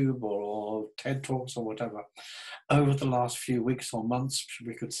YouTube or TED Talks or whatever, over the last few weeks or months.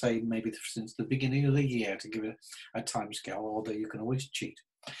 We could say maybe since the beginning of the year, to give it a time scale, although you can always cheat.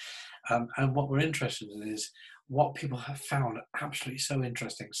 And what we're interested in is what people have found absolutely so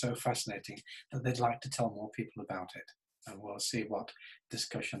interesting, so fascinating, that they'd like to tell more people about it. And we'll see what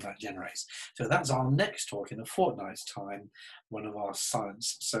discussion that generates. So that's our next talk in a fortnight's time, one of our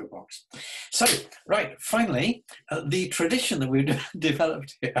science soapbox. So, right, finally, the tradition that we've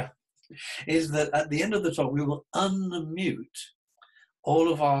developed here is that at the end of the talk, we will unmute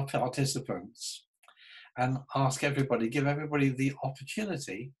all of our participants and give everybody the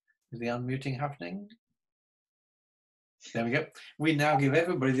opportunity. Is the unmuting happening? There we go. We now give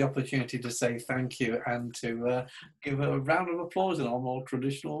everybody the opportunity to say thank you and to give a round of applause in our more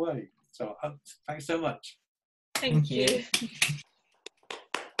traditional way. So thanks so much. Thank you.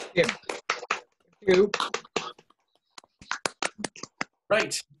 Yeah. Thank you.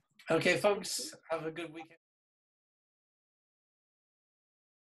 Right. Okay, folks, have a good weekend.